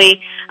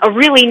actually a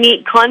really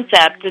neat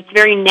concept. It's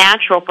very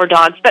natural for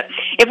dogs. But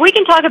if we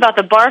can talk about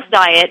the barf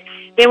diet,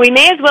 then we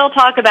may as well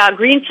talk about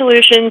green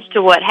solutions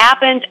to what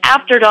happens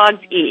after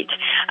dogs eat.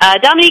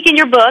 Dominique, in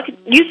your book,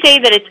 you say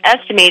that it's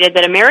estimated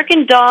that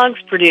American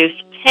dogs produce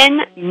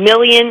 10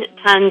 million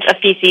tons of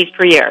feces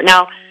per year.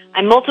 Now,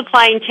 I'm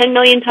multiplying 10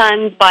 million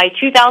tons by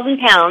 2,000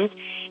 pounds,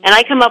 and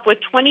I come up with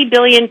 20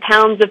 billion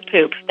pounds of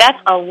poop.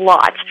 That's a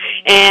lot.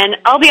 And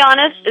I'll be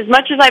honest, as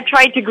much as I've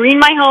tried to green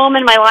my home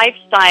and my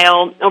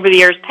lifestyle over the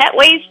years, pet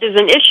waste is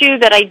an issue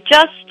that I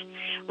just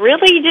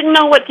really didn't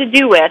know what to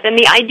do with. And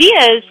the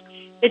ideas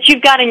that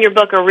you've got in your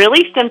book are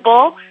really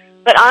simple,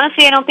 but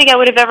honestly, I don't think I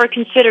would have ever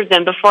considered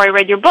them before I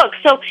read your book.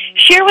 So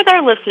share with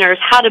our listeners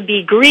how to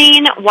be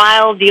green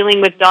while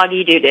dealing with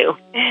doggy doo-doo.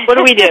 What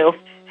do we do?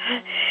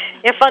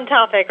 Yeah, fun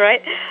topic,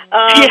 right?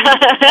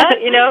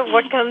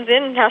 What comes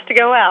in has to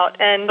go out,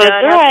 and that's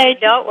has right. to be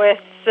dealt with.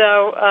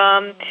 So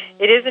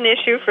it is an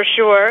issue for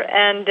sure.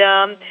 And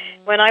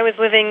when I was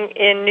living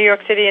in New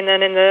York City and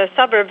then in the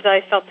suburbs,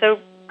 I felt so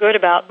good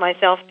about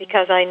myself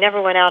because I never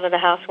went out of the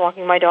house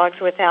walking my dogs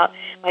without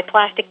my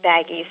plastic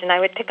baggies, and I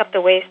would pick up the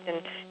waste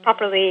and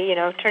properly,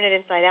 turn it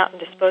inside out and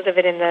dispose of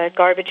it in the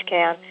garbage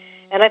can.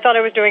 And I thought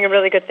I was doing a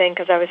really good thing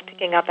because I was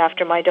picking up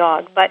after my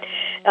dog. But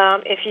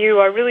if you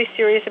are really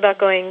serious about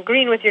going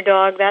green with your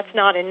dog, that's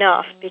not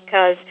enough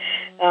because,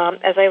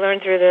 as I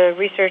learned through the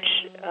research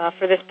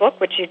for this book,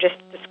 which you just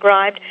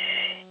described,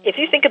 if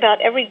you think about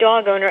every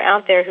dog owner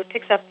out there who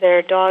picks up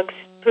their dog's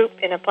poop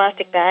in a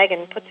plastic bag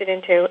and puts it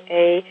into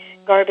a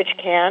garbage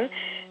can,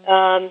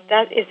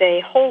 that is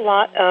a whole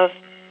lot of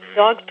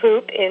dog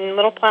poop in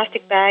little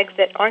plastic bags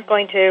that aren't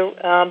going to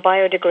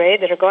biodegrade,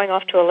 that are going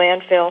off to a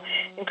landfill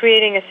and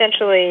creating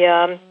essentially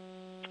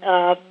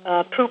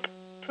poop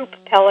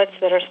pellets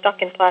that are stuck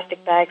in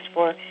plastic bags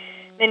for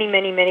many,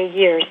 many, many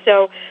years.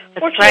 So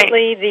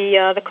fortunately,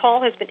 right, the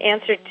call has been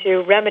answered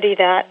to remedy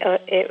that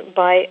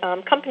by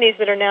companies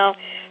that are now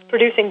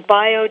producing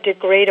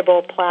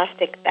biodegradable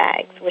plastic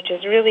bags, which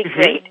is really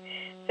great.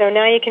 So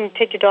now you can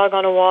take your dog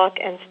on a walk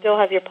and still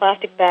have your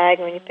plastic bag.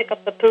 When you pick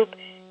up the poop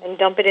and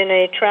dump it in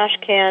a trash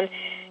can,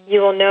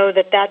 you will know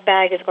that that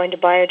bag is going to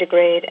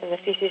biodegrade, and the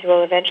feces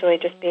will eventually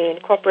just be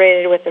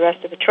incorporated with the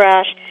rest of the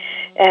trash.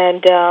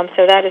 And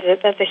so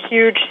that's a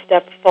huge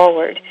step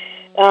forward.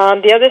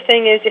 The other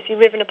thing is if you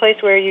live in a place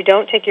where you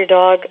don't take your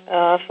dog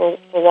for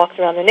walks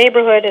around the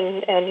neighborhood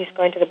and he's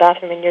going to the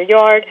bathroom in your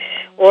yard,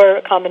 or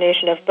a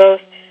combination of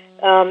both,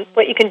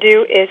 what you can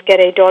do is get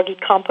a doggy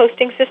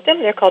composting system.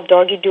 They're called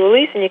doggy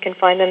doolies, and you can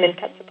find them in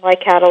pet supply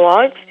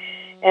catalogs.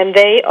 And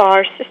they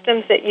are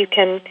systems that you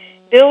can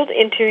build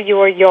into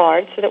your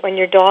yard so that when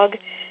your dog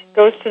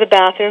goes to the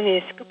bathroom,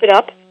 you scoop it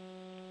up,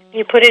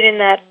 you put it in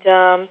that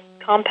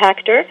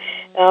compactor,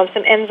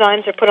 some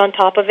enzymes are put on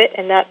top of it,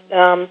 and that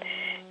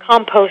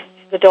composts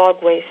the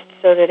dog waste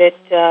so that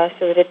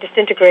it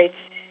disintegrates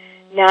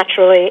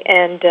naturally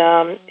and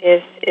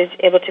is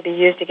able to be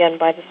used again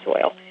by the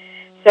soil.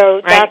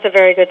 So that's a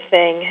very good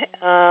thing.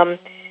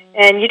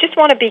 And you just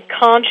want to be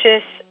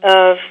conscious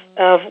of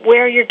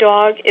where your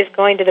dog is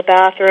going to the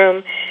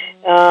bathroom,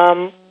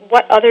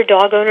 what other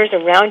dog owners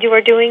around you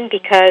are doing,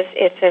 because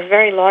it's a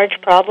very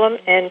large problem.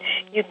 And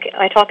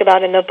I talk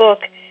about in the book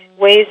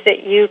ways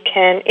that you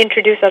can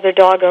introduce other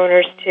dog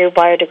owners to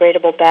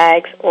biodegradable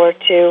bags or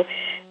to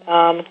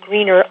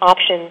greener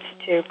options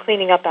to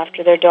cleaning up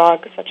after their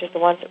dog, such as the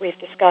ones that we've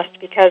discussed,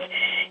 because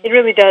it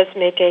really does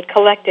make a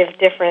collective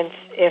difference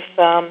if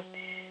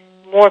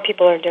more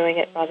people are doing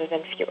it rather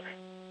than fewer.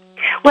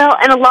 Well,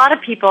 and a lot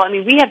of people, I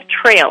mean, we have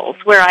trails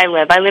where I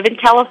live. I live in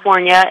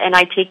California, and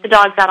I take the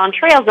dogs out on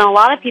trails, and a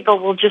lot of people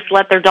will just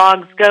let their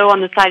dogs go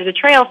on the side of the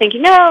trail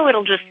thinking, no,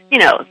 it'll just,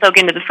 soak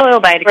into the soil,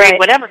 biodegrade,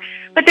 whatever.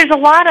 But there's a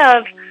lot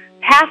of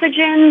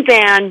pathogens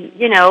and,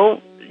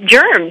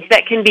 germs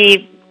that can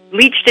be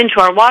leached into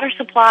our water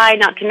supply,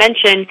 not to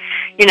mention,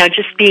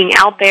 just being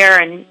out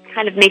there and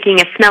kind of making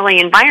a smelly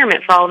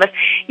environment for all of us.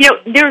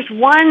 There's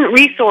one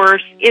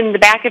resource in the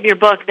back of your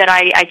book that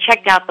I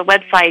checked out, the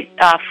website,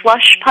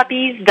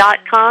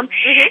 flushpuppies.com,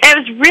 and it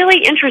was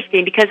really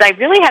interesting because I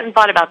really hadn't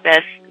thought about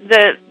this.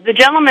 The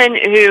gentleman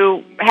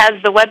who has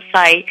the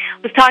website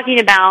was talking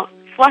about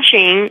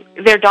flushing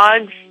their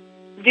dog's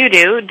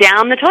doo-doo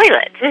down the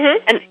toilet.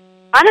 And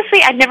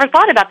honestly, I'd never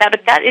thought about that,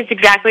 but that is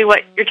exactly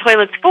what your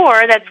toilet's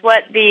for. That's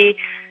what the,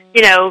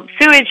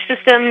 sewage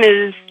system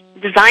is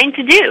designed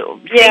to do.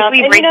 Yeah,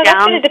 and that's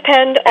going to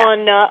depend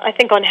on, I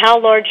think, on how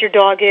large your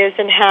dog is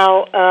and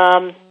how,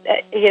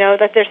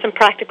 that there's some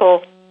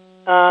practical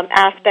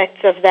aspects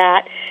of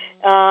that.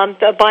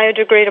 The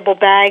biodegradable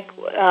bag,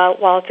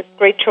 while it's a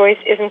great choice,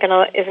 isn't going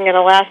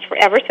to last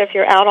forever. So if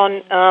you're out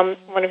on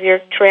one of your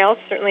trails,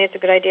 certainly it's a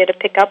good idea to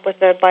pick up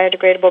with a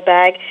biodegradable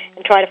bag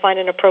and try to find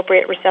an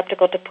appropriate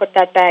receptacle to put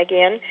that bag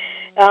in.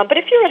 But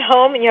if you're at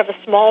home and you have a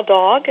small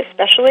dog,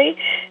 especially,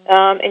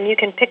 and you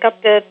can pick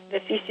up the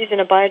feces in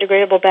a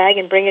biodegradable bag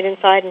and bring it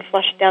inside and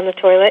flush it down the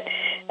toilet,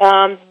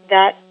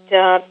 that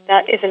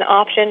is an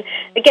option.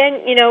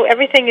 Again,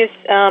 everything is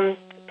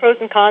pros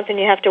and cons, and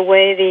you have to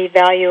weigh the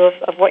value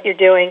of what you're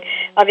doing.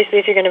 Obviously,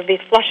 if you're going to be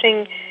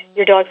flushing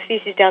your dog's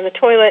feces down the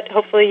toilet,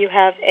 hopefully you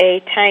have a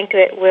tank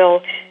that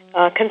will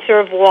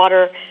conserve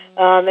water,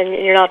 and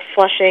you're not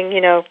flushing,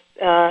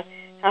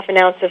 half an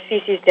ounce of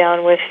feces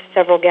down with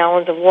several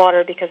gallons of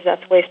water, because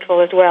that's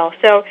wasteful as well.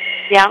 So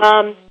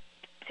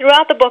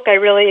throughout the book, I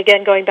really,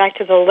 again, going back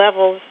to the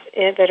levels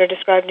that are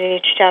described in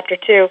each chapter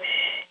too,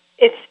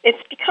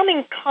 it's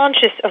becoming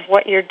conscious of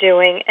what you're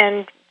doing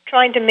and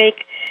trying to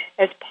make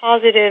as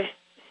positive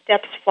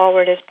steps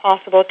forward as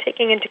possible,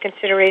 taking into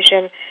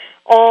consideration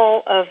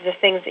all of the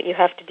things that you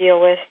have to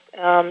deal with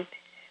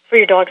for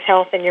your dog's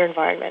health and your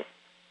environment.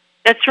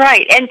 That's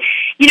right. And,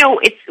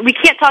 we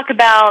can't talk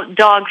about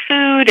dog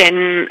food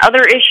and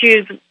other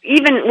issues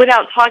even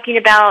without talking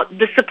about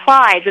the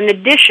supplies and the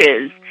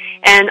dishes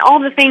and all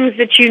the things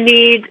that you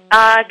need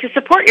to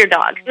support your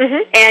dog.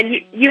 And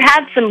you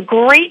had some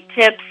great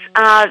tips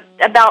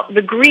about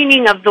the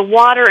greening of the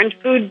water and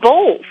food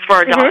bowls for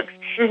our dogs.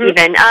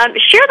 Even.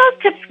 Share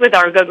those tips with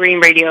our Go Green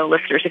Radio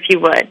listeners, if you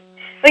would.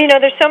 Well,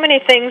 there's so many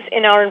things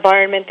in our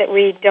environment that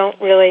we don't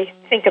really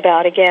think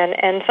about, again,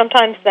 and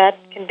sometimes that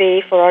can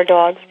be for our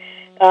dogs,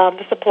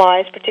 the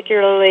supplies,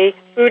 particularly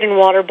food and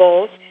water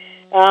bowls.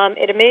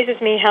 It amazes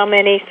me how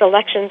many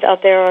selections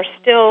out there are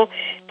still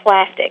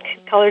plastic,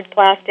 colored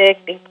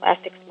plastic, big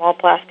plastic, small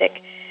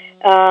plastic.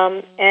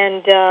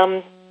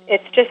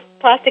 It's just,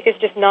 plastic is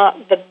just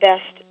not the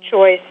best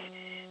choice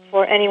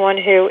for anyone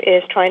who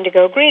is trying to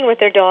go green with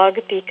their dog,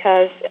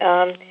 because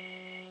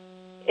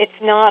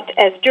it's not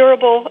as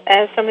durable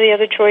as some of the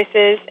other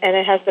choices, and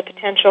it has the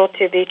potential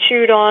to be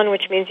chewed on,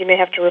 which means you may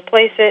have to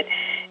replace it,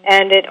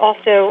 and it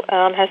also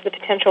has the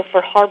potential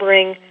for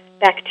harboring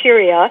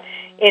bacteria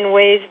in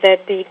ways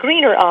that the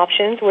greener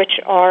options, which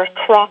are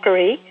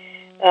crockery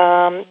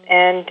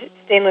and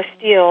stainless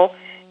steel,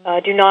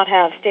 do not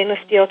have. Stainless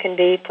steel can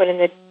be put in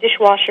the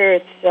dishwasher.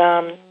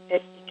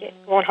 It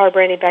won't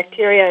harbor any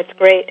bacteria. It's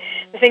great.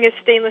 The thing is,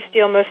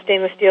 most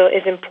stainless steel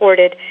is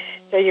imported,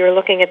 so you're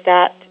looking at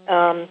that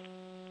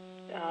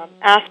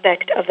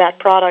aspect of that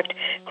product.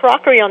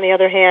 Crockery, on the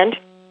other hand,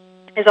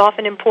 is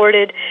often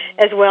imported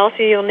as well,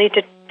 so you'll need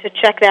to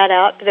check that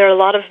out. There are a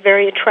lot of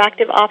very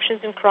attractive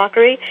options in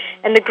crockery,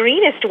 and the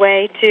greenest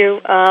way to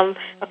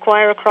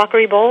acquire a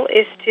crockery bowl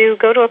is to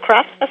go to a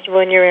crafts festival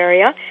in your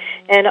area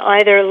and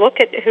either look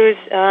at who's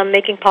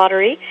making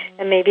pottery,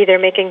 and maybe they're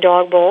making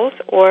dog bowls,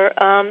 or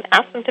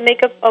ask them to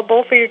make a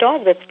bowl for your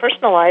dog that's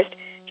personalized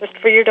just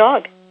for your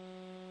dog.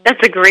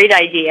 That's a great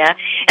idea.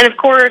 And, of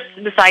course,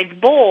 besides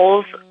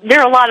bowls, there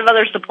are a lot of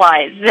other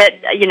supplies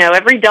that,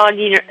 every dog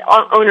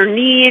owner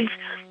needs.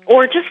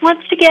 or just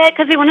wants to get,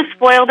 because they want to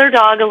spoil their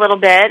dog a little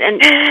bit,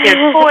 and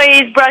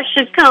toys,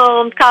 brushes,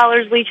 combs,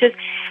 collars, leashes.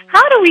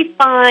 How do we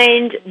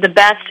find the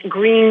best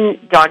green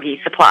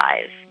doggy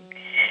supplies?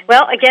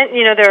 Well, again,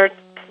 there are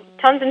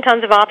tons and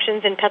tons of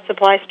options in pet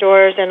supply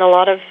stores, and a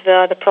lot of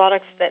the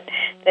products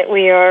that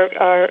we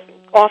are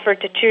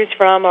offered to choose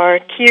from are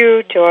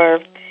cute or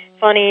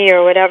funny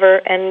or whatever,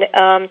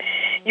 and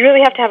you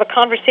really have to have a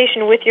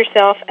conversation with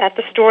yourself at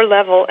the store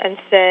level and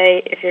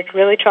say, if you're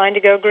really trying to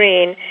go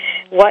green,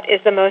 what is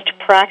the most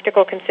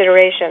practical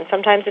consideration?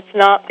 Sometimes it's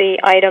not the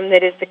item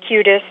that is the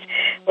cutest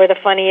or the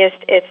funniest,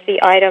 it's the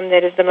item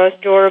that is the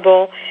most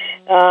durable.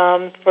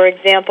 For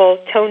example,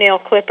 toenail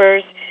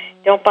clippers.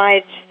 Don't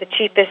buy the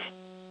cheapest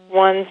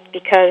ones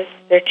because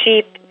they're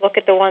cheap. Look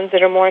at the ones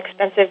that are more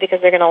expensive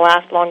because they're going to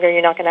last longer.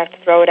 You're not going to have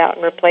to throw it out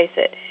and replace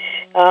it.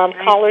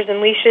 Collars and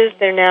leashes,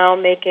 they're now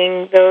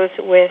making those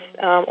with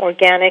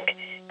organic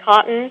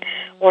cotton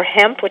or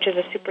hemp, which is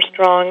a super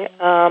strong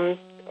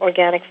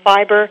organic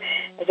fiber,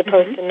 as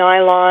opposed to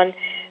nylon.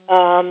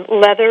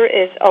 Leather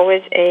is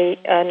always a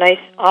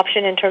nice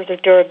option in terms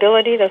of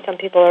durability, though some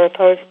people are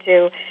opposed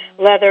to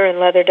leather, and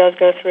leather does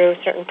go through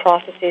certain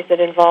processes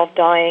that involve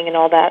dyeing and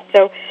all that.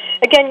 So,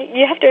 again,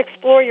 you have to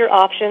explore your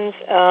options.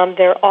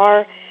 There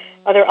are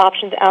other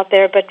options out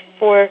there, but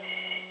for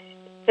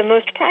the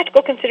most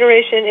practical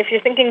consideration, if you're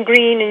thinking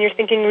green and you're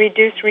thinking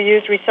reduce,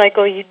 reuse,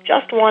 recycle, you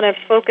just want to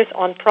focus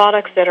on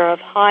products that are of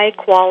high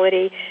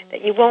quality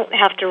that you won't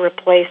have to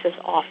replace as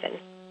often.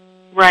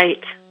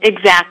 Right,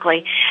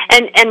 exactly.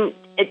 And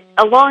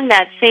along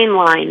that same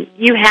line,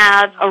 you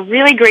have a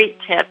really great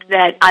tip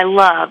that I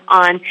love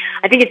on,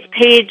 I think it's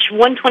page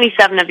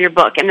 127 of your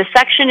book, and the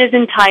section is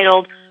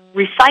entitled,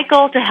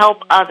 Recycle to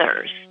Help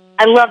Others.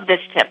 I love this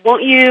tip.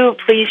 Won't you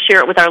please share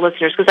it with our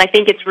listeners, because I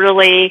think it's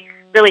really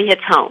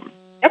hits home.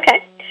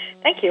 Okay.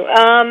 Thank you.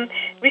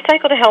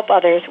 Recycle to help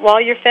others. While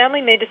your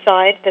family may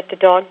decide that the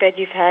dog bed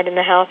you've had in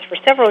the house for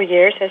several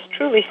years has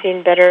truly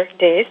seen better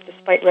days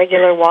despite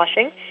regular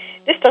washing,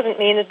 this doesn't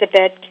mean that the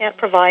bed can't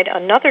provide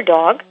another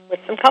dog with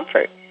some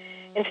comfort.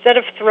 Instead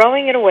of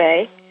throwing it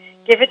away,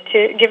 give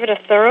it a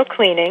thorough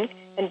cleaning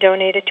and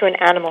donate it to an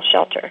animal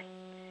shelter.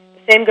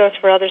 The same goes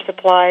for other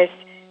supplies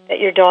that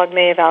your dog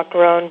may have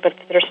outgrown, but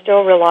that are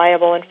still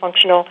reliable and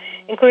functional,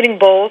 including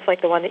bowls like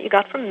the one that you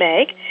got from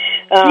Meg.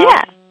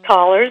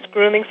 Collars,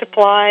 grooming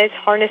supplies,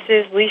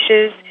 harnesses,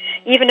 leashes,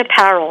 even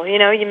apparel.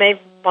 You may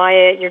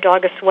buy your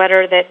dog a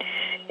sweater that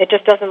it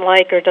just doesn't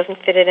like or doesn't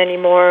fit it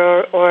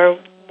anymore or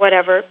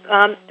whatever.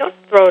 Don't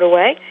throw it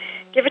away.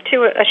 Give it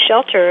to a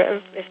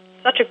shelter. It's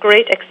such a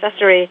great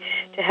accessory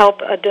to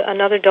help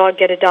another dog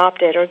get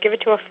adopted, or give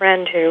it to a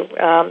friend who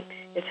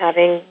is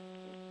having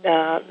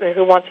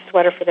who wants a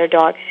sweater for their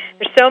dog.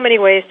 There's so many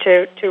ways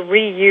to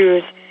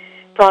reuse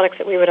products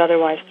that we would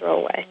otherwise throw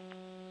away.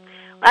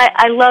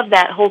 I love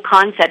that whole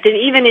concept. And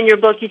even in your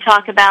book, you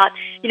talk about,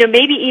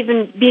 maybe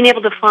even being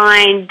able to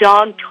find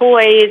dog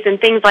toys and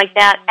things like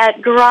that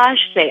at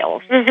garage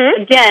sales.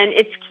 Mm-hmm. Again,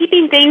 it's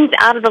keeping things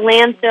out of the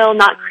landfill,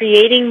 not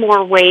creating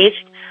more waste.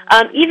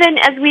 Even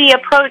as we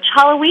approach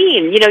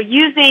Halloween,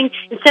 using,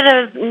 instead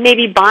of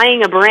maybe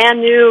buying a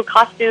brand new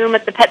costume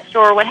at the pet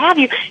store or what have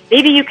you,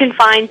 maybe you can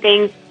find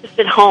things just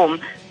at home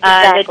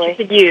that you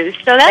could use.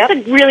 So that's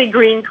a really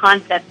green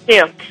concept,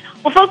 too.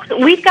 Well, folks,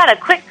 we've got a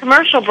quick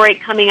commercial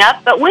break coming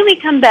up, but when we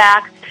come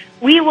back,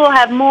 we will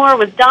have more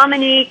with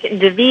Dominique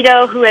De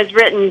Vito, who has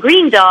written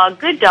Green Dog,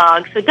 Good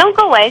Dog. So don't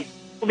go away.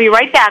 We'll be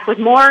right back with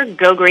more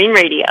Go Green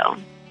Radio.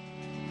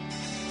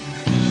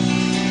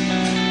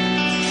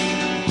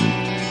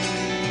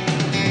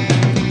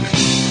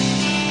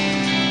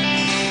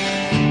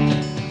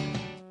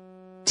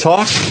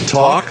 Talk,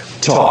 talk,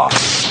 talk.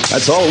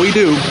 That's all we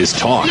do is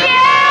talk.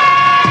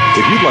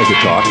 If you'd like to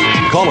talk,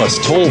 call us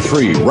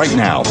toll-free right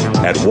now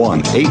at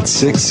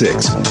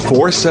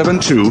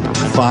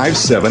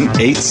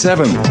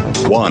 1-866-472-5787.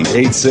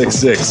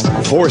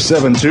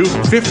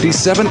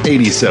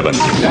 1-866-472-5787.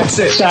 That's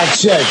it.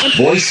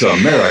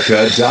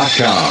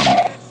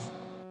 VoiceAmerica.com.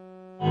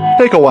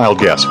 Take a wild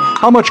guess.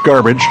 How much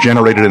garbage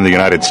generated in the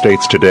United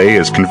States today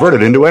is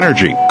converted into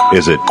energy?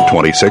 Is it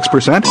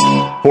 26%,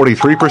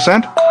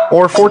 43%,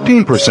 or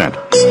 14%?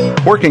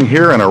 Working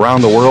here and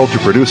around the world to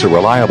produce a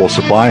reliable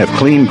supply of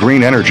clean,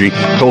 green energy,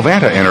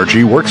 Covanta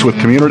Energy works with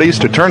communities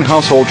to turn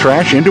household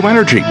trash into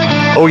energy.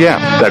 Oh yeah,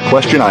 that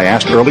question I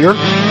asked earlier?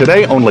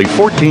 Today, only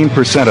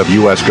 14% of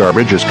U.S.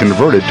 garbage is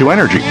converted to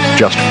energy.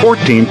 Just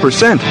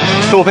 14%.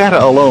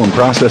 Covanta alone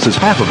processes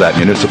half of that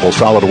municipal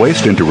solid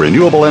waste into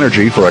renewable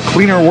energy for a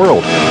cleaner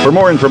world. For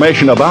more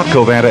information about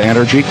Covanta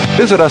Energy,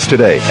 visit us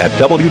today at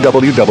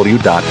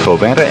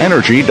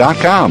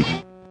www.covantaenergy.com.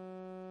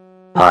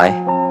 Hi,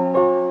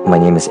 my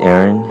name is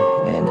Aaron,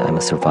 and I'm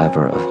a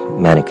survivor of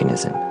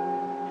mannequinism.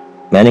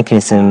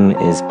 Mannequinism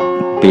is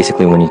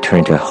basically when you turn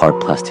into a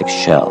hard plastic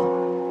shell.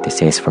 They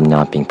say it's from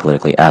not being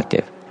politically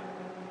active.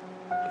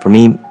 For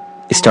me,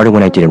 it started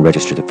when I didn't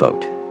register to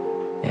vote,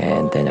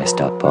 and then I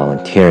stopped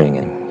volunteering,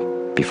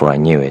 and before I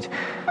knew it,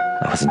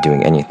 I wasn't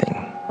doing anything.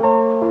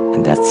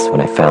 And that's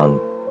when I found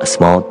a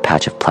small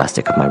patch of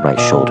plastic of my right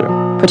shoulder.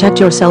 Protect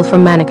yourself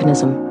from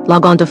mannequinism.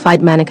 Log on to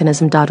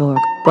fightmannequinism.org.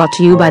 Brought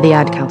to you by the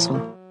Ad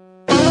Council.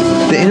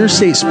 The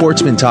Interstate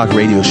Sportsman Talk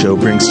radio show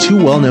brings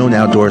two well-known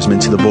outdoorsmen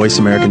to the Voice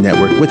America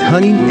Network with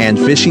hunting and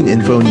fishing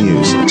info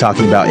news,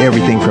 talking about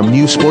everything from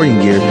new sporting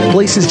gear,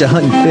 places to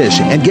hunt and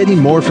fish, and getting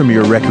more from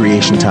your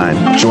recreation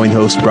time. Join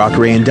hosts Brock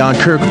Ray and Don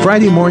Kirk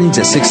Friday mornings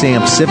at 6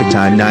 a.m. Pacific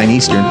Time, 9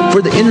 Eastern,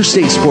 for the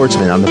Interstate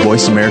Sportsman on the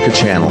Voice America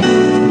channel.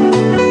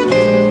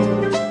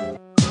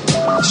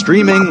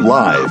 Streaming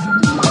live,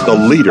 the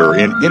leader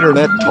in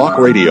Internet talk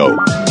radio,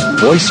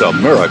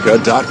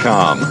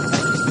 voiceamerica.com.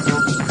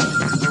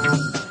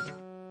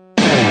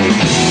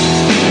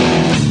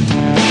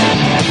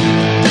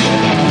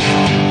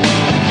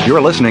 You're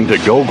listening to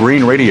Go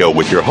Green Radio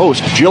with your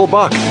host, Jill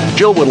Buck.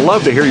 Jill would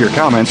love to hear your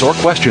comments or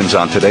questions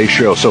on today's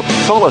show, so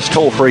call us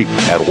toll-free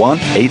at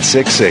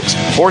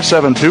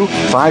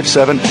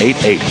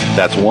 1-866-472-5788.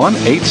 That's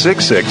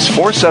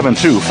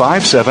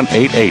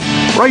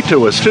 1-866-472-5788. Write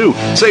to us, too.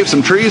 Save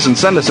some trees and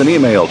send us an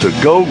email to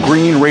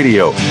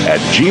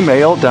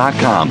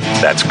gogreenradio@gmail.com.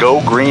 That's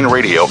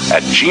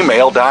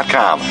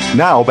gogreenradio@gmail.com.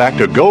 Now back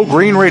to Go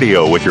Green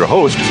Radio with your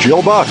host,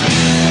 Jill Buck.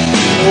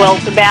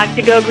 Welcome back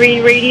to Go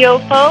Green Radio,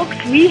 folks.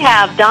 We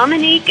have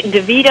Dominique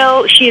De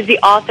Vito. She is the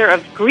author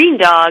of Green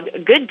Dog,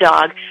 Good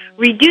Dog,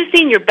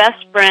 Reducing Your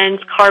Best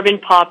Friend's Carbon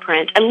Paw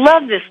Print. I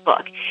love this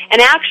book.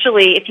 And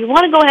actually, if you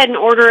want to go ahead and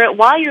order it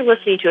while you're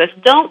listening to us,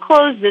 don't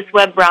close this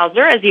web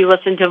browser as you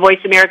listen to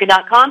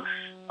voiceamerica.com.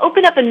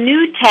 Open up a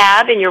new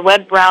tab in your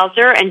web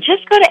browser and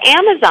just go to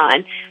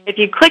Amazon. If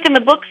you click in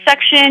the book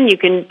section, you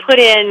can put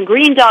in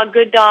Green Dog,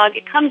 Good Dog.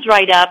 It comes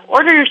right up.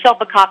 Order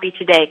yourself a copy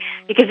today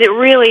because it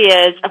really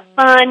is a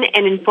fun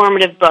and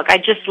informative book. I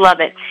just love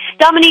it.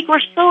 Dominique,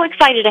 we're so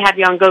excited to have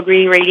you on Go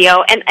Green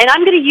Radio, and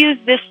I'm going to use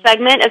this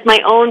segment as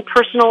my own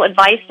personal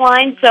advice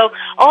line. So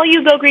all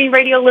you Go Green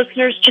Radio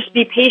listeners, just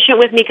be patient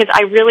with me because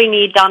I really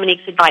need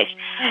Dominique's advice.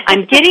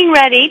 I'm getting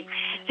ready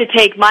to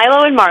take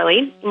Milo and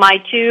Marley, my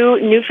two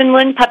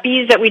Newfoundland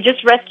puppies that we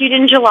just rescued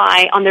in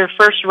July, on their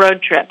first road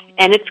trip.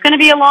 And it's going to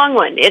be a long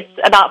one. It's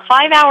about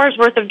 5 hours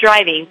worth of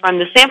driving from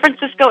the San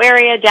Francisco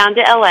area down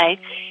to L.A.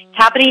 It's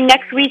happening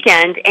next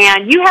weekend.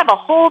 And you have a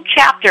whole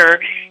chapter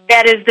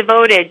that is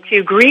devoted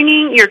to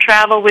greening your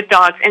travel with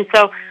dogs. And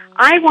so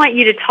I want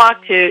you to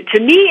talk to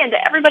me and to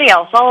everybody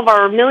else, all of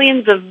our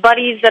millions of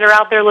buddies that are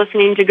out there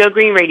listening to Go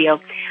Green Radio.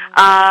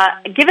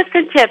 Give us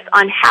some tips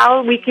on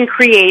how we can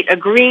create a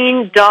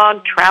green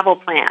dog travel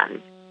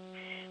plan.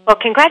 Well,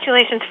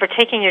 congratulations for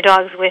taking your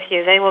dogs with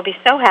you. They will be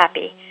so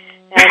happy.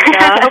 And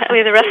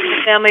hopefully the rest of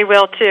the family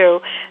will, too.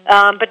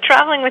 But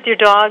traveling with your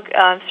dog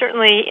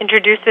certainly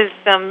introduces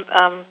some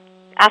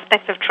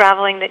aspects of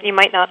traveling that you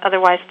might not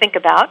otherwise think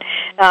about.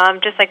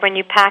 Just like when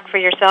you pack for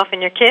yourself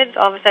and your kids,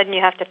 all of a sudden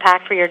you have to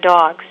pack for your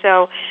dog.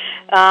 So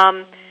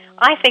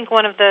I think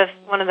one of the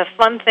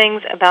fun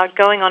things about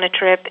going on a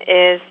trip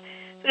is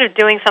sort of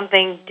doing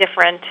something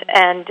different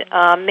and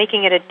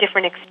making it a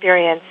different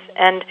experience.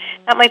 And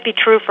that might be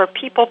true for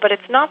people, but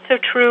it's not so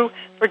true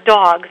for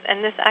dogs.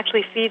 And this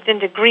actually feeds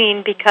into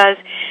green because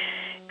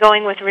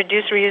going with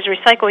reduce, reuse,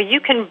 recycle, you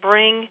can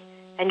bring,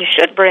 and you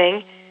should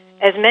bring,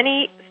 as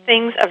many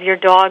things of your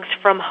dogs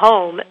from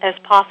home as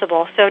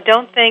possible. So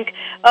don't think,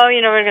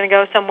 we're going to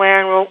go somewhere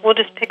and we'll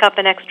just pick up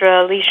an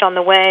extra leash on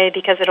the way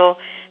because it'll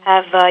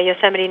have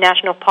Yosemite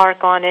National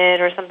Park on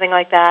it or something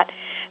like that.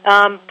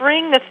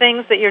 Bring the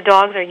things that your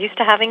dogs are used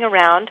to having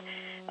around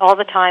all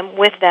the time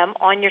with them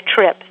on your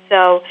trip.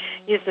 So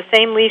use the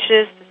same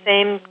leashes, the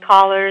same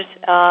collars.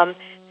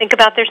 Think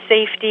about their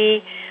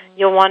safety.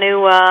 You'll want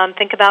to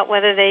think about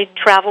whether they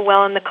travel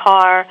well in the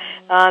car.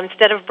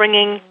 Instead of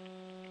bringing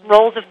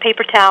rolls of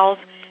paper towels,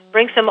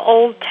 bring some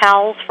old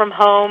towels from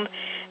home.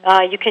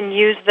 You can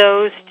use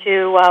those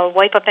to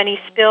wipe up any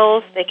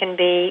spills. They can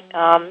be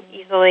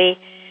easily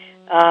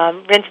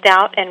rinsed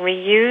out and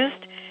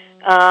reused.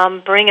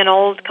 Bring a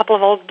couple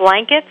of old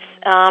blankets.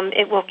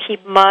 It will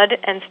keep mud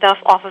and stuff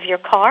off of your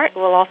car. It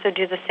will also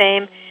do the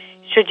same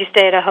should you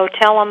stay at a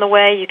hotel on the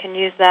way. You can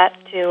use that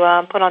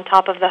to put on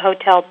top of the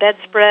hotel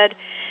bedspread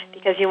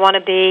because you want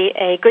to be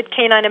a good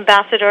canine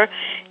ambassador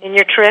in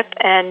your trip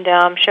and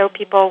show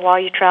people while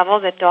you travel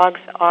that dogs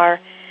are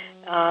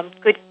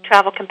good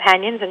travel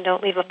companions and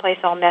don't leave a place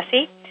all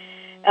messy.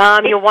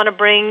 You'll want to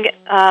bring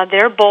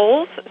their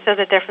bowls so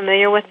that they're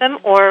familiar with them,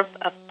 or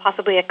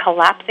possibly a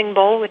collapsing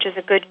bowl, which is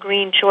a good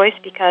green choice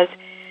because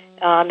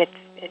it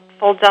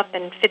folds up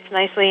and fits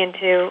nicely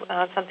into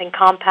something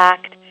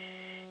compact.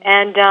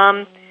 And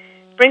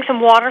bring some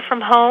water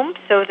from home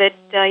so that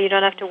you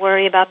don't have to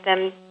worry about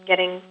them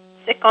getting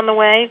sick on the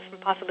way from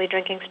possibly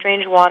drinking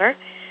strange water.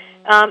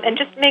 And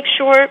just make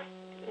sure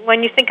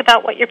when you think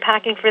about what you're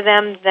packing for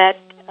them that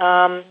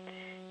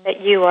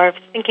you are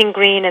thinking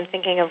green and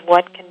thinking of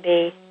what can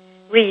be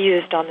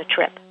reused on the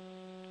trip.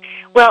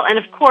 Well, and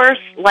of course,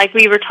 like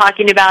we were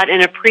talking about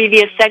in a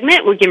previous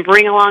segment, we can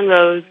bring along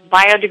those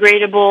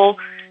biodegradable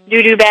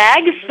doo-doo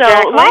bags.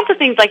 So lots of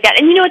things like that.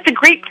 And, it's a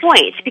great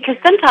point because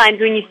sometimes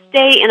when you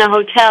stay in a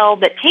hotel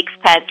that takes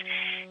pets,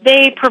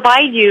 they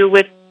provide you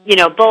with,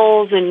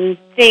 bowls and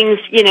things,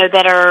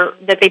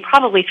 that they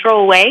probably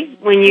throw away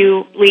when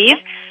you leave.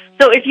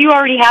 So if you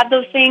already have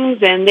those things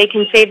and they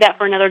can save that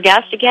for another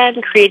guest,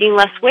 again, creating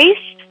less waste,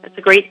 that's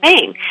a great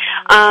thing.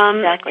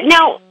 Exactly.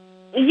 Now,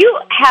 you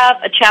have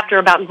a chapter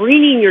about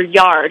greening your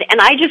yard, and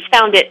I just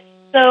found it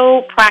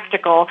so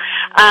practical,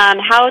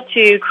 how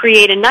to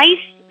create a nice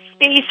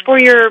space for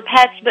your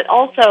pets, but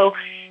also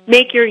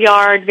make your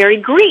yard very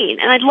green.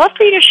 And I'd love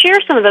for you to share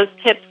some of those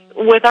tips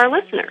with our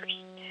listeners.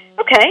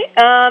 Okay.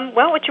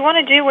 Well, what you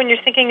want to do when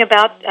you're thinking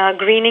about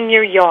greening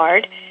your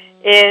yard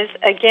is,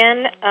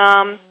 again,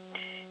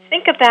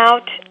 think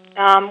about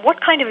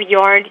what kind of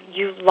yard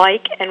you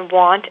like and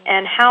want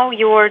and how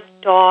your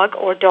dog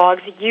or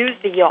dogs use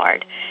the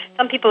yard.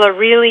 Some people are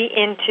really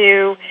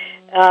into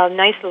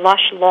nice,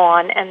 lush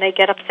lawn, and they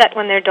get upset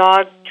when their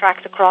dog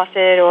tracks across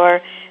it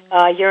or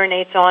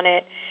urinates on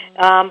it.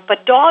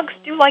 But dogs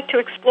do like to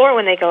explore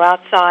when they go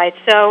outside.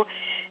 So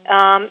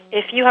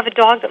if you have a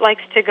dog that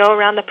likes to go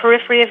around the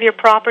periphery of your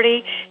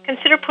property,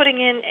 consider putting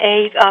in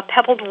a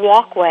pebbled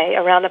walkway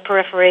around the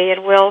periphery.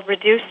 It will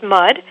reduce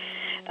mud.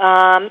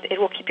 It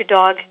will keep your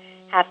dog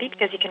happy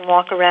because you can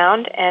walk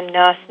around and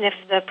sniff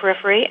the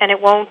periphery, and it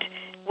won't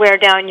wear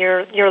down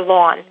your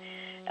lawn.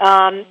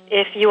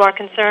 If you are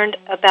concerned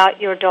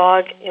about your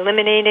dog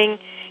eliminating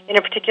in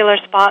a particular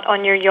spot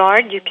on your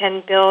yard, you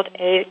can build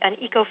an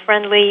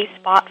eco-friendly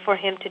spot for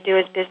him to do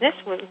his business,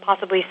 with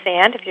possibly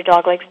sand. If your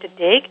dog likes to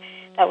dig,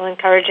 that will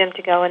encourage him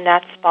to go in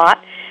that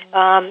spot.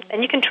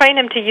 And you can train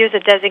him to use a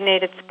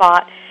designated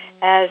spot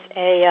as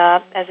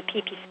a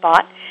pee-pee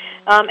spot.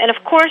 And,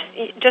 of course,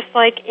 just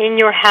like in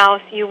your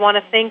house, you want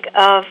to think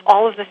of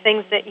all of the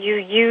things that you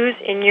use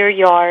in your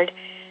yard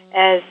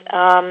as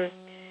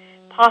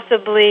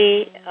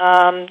possibly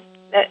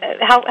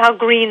how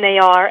green they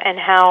are and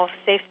how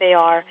safe they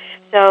are.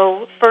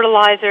 So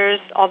fertilizers,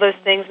 all those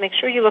things, make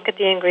sure you look at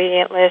the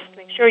ingredient list.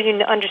 Make sure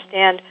you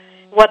understand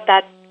what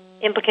that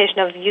implication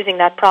of using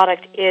that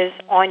product is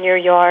on your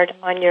yard,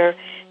 on your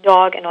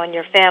dog, and on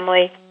your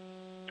family.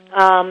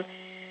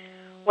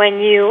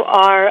 When you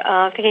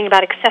are thinking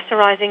about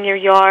accessorizing your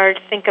yard,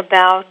 think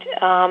about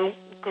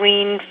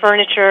green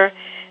furniture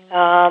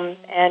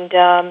and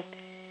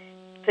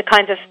the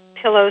kinds of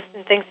pillows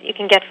and things that you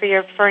can get for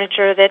your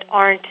furniture that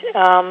aren't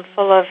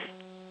full of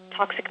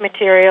toxic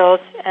materials.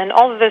 And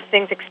all of those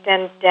things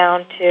extend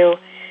down to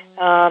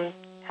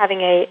having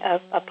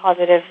a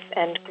positive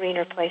and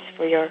greener place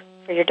for your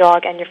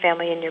dog and your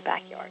family in your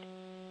backyard.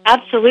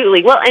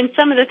 Absolutely. Well, and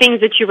some of the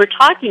things that you were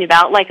talking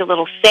about, like a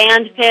little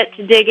sand pit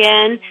to dig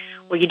in,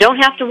 well, you don't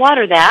have to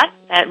water that.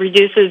 That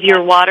reduces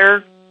your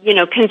water,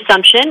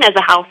 consumption as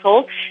a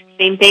household.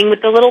 Same thing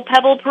with the little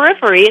pebble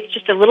periphery. It's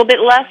just a little bit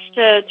less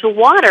to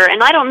water.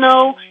 And I don't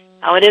know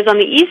how it is on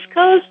the East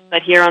Coast,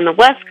 but here on the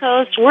West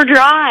Coast, we're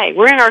dry.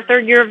 We're in our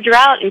third year of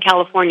drought in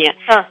California.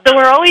 So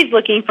we're always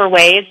looking for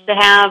ways to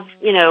have,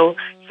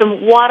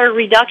 some water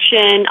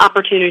reduction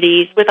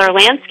opportunities with our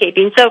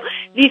landscaping. So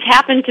these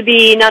happen to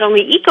be not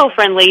only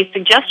eco-friendly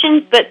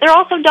suggestions, but they're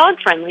also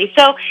dog-friendly.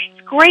 So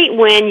it's great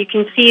when you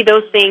can see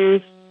those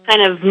things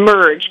kind of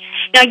merge.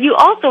 Now, you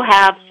also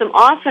have some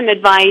awesome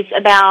advice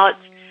about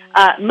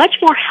much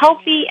more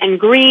healthy and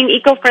green,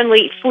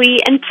 eco-friendly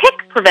flea and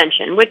tick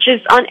prevention, which is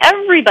on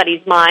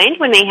everybody's mind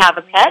when they have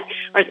a pet,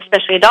 or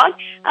especially a dog.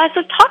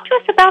 So talk to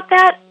us about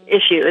that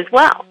issue as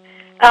well.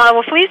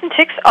 Well, fleas and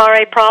ticks are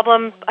a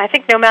problem, I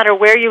think, no matter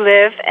where you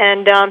live,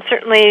 and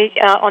certainly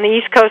on the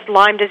East Coast,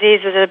 Lyme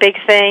disease is a big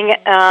thing.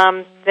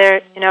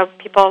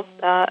 People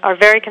are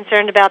very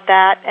concerned about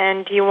that,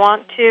 and you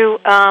want to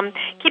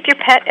keep your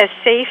pet as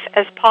safe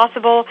as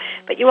possible,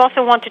 but you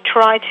also want to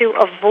try to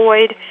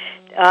avoid,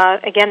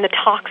 again, the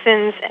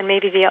toxins and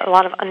maybe a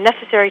lot of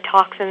unnecessary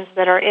toxins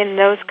that are in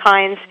those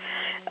kinds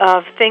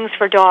of things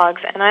for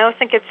dogs. And I always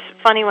think it's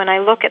funny when I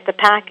look at the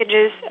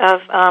packages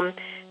of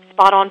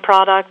spot-on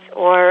products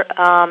or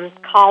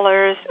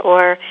collars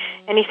or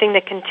anything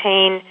that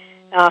contain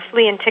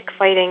flea and tick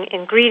fighting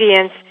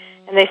ingredients,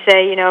 and they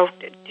say,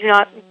 do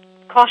not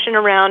caution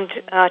around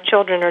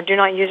children or do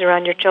not use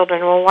around your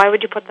children. Well, why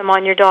would you put them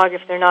on your dog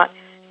if they're not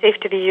safe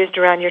to be used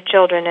around your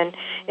children? And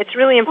it's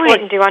really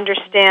important to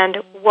understand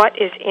what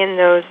is in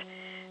those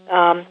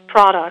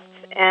products.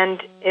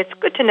 And it's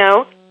good to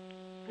know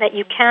that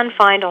you can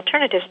find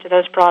alternatives to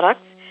those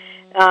products.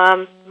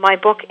 My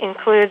book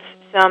includes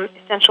some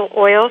essential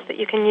oils that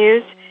you can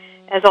use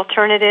as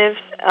alternatives.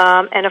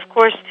 And, of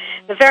course,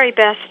 the very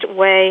best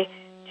way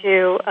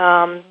to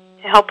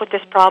help with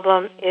this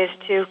problem is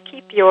to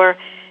keep your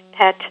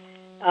pet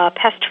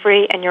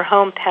pest-free and your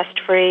home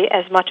pest-free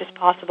as much as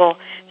possible.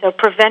 So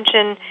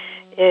prevention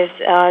is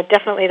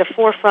definitely the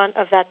forefront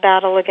of that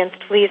battle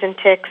against fleas and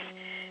ticks.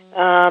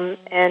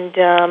 And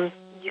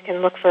you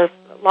can look for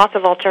lots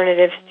of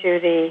alternatives to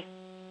the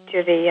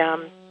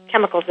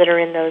chemicals that are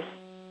in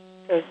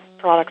those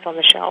products on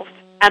the shelves.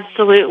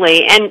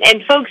 Absolutely. And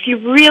folks, you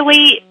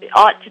really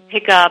ought to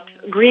pick up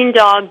Green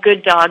Dog,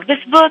 Good Dog. This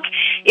book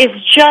is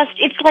just,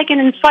 it's like an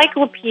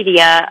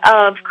encyclopedia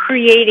of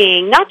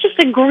creating not just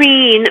a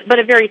green, but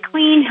a very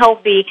clean,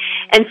 healthy,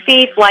 and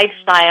safe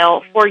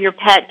lifestyle for your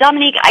pet.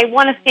 Dominique, I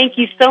want to thank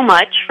you so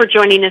much for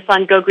joining us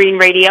on Go Green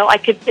Radio. I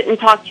could sit and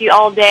talk to you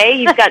all day.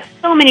 You've got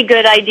so many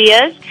good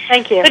ideas.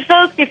 Thank you. But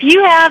folks, if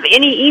you have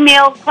any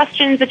email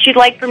questions that you'd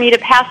like for me to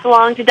pass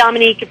along to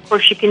Dominique, of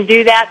course you can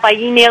do that by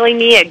emailing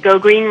me at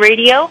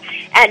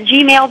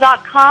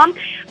gogreenradio@gmail.com.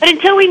 But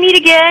until we meet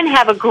again,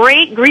 have a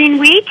great green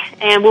week,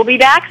 and we'll be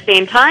back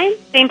same time,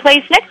 same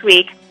place next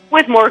week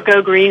with more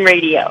Go Green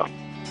Radio.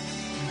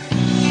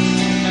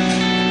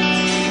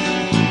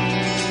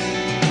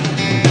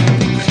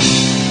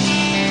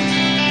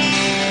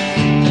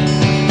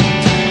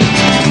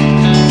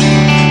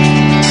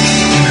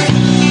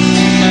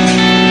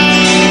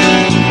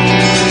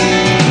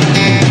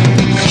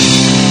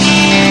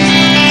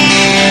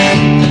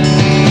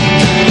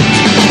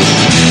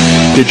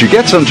 Did you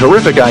get some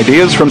terrific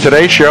ideas from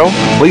today's show?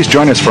 Please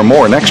join us for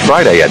more next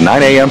Friday at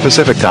 9 a.m.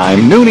 Pacific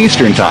Time, noon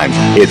Eastern Time.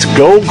 It's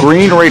Go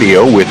Green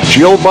Radio with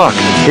Jill Buck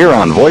here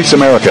on Voice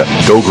America.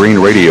 Go Green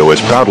Radio is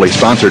proudly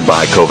sponsored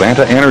by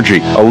Covanta Energy,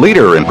 a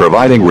leader in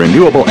providing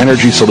renewable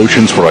energy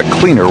solutions for a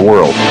cleaner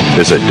world.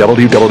 Visit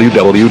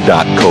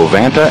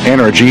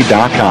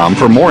www.covantaenergy.com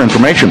for more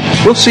information.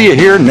 We'll see you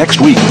here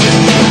next week.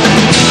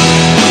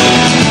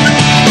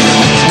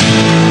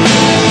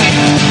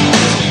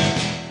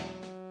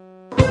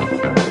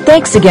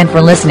 Thanks again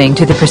for listening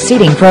to the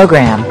preceding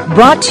program,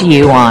 brought to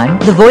you on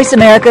the Voice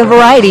America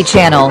Variety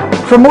Channel.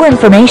 For more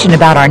information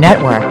about our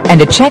network and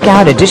to check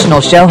out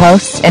additional show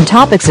hosts and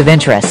topics of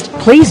interest,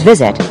 please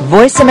visit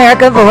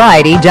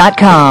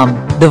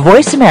voiceamericavariety.com. The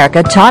Voice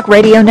America Talk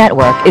Radio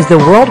Network is the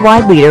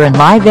worldwide leader in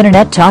live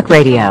Internet talk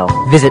radio.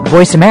 Visit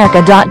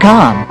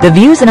voiceamerica.com. The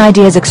views and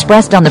ideas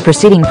expressed on the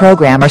preceding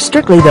program are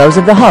strictly those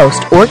of the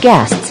host or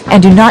guests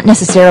and do not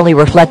necessarily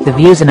reflect the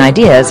views and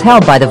ideas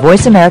held by the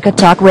Voice America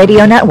Talk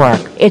Radio Network,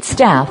 its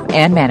staff,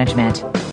 and management.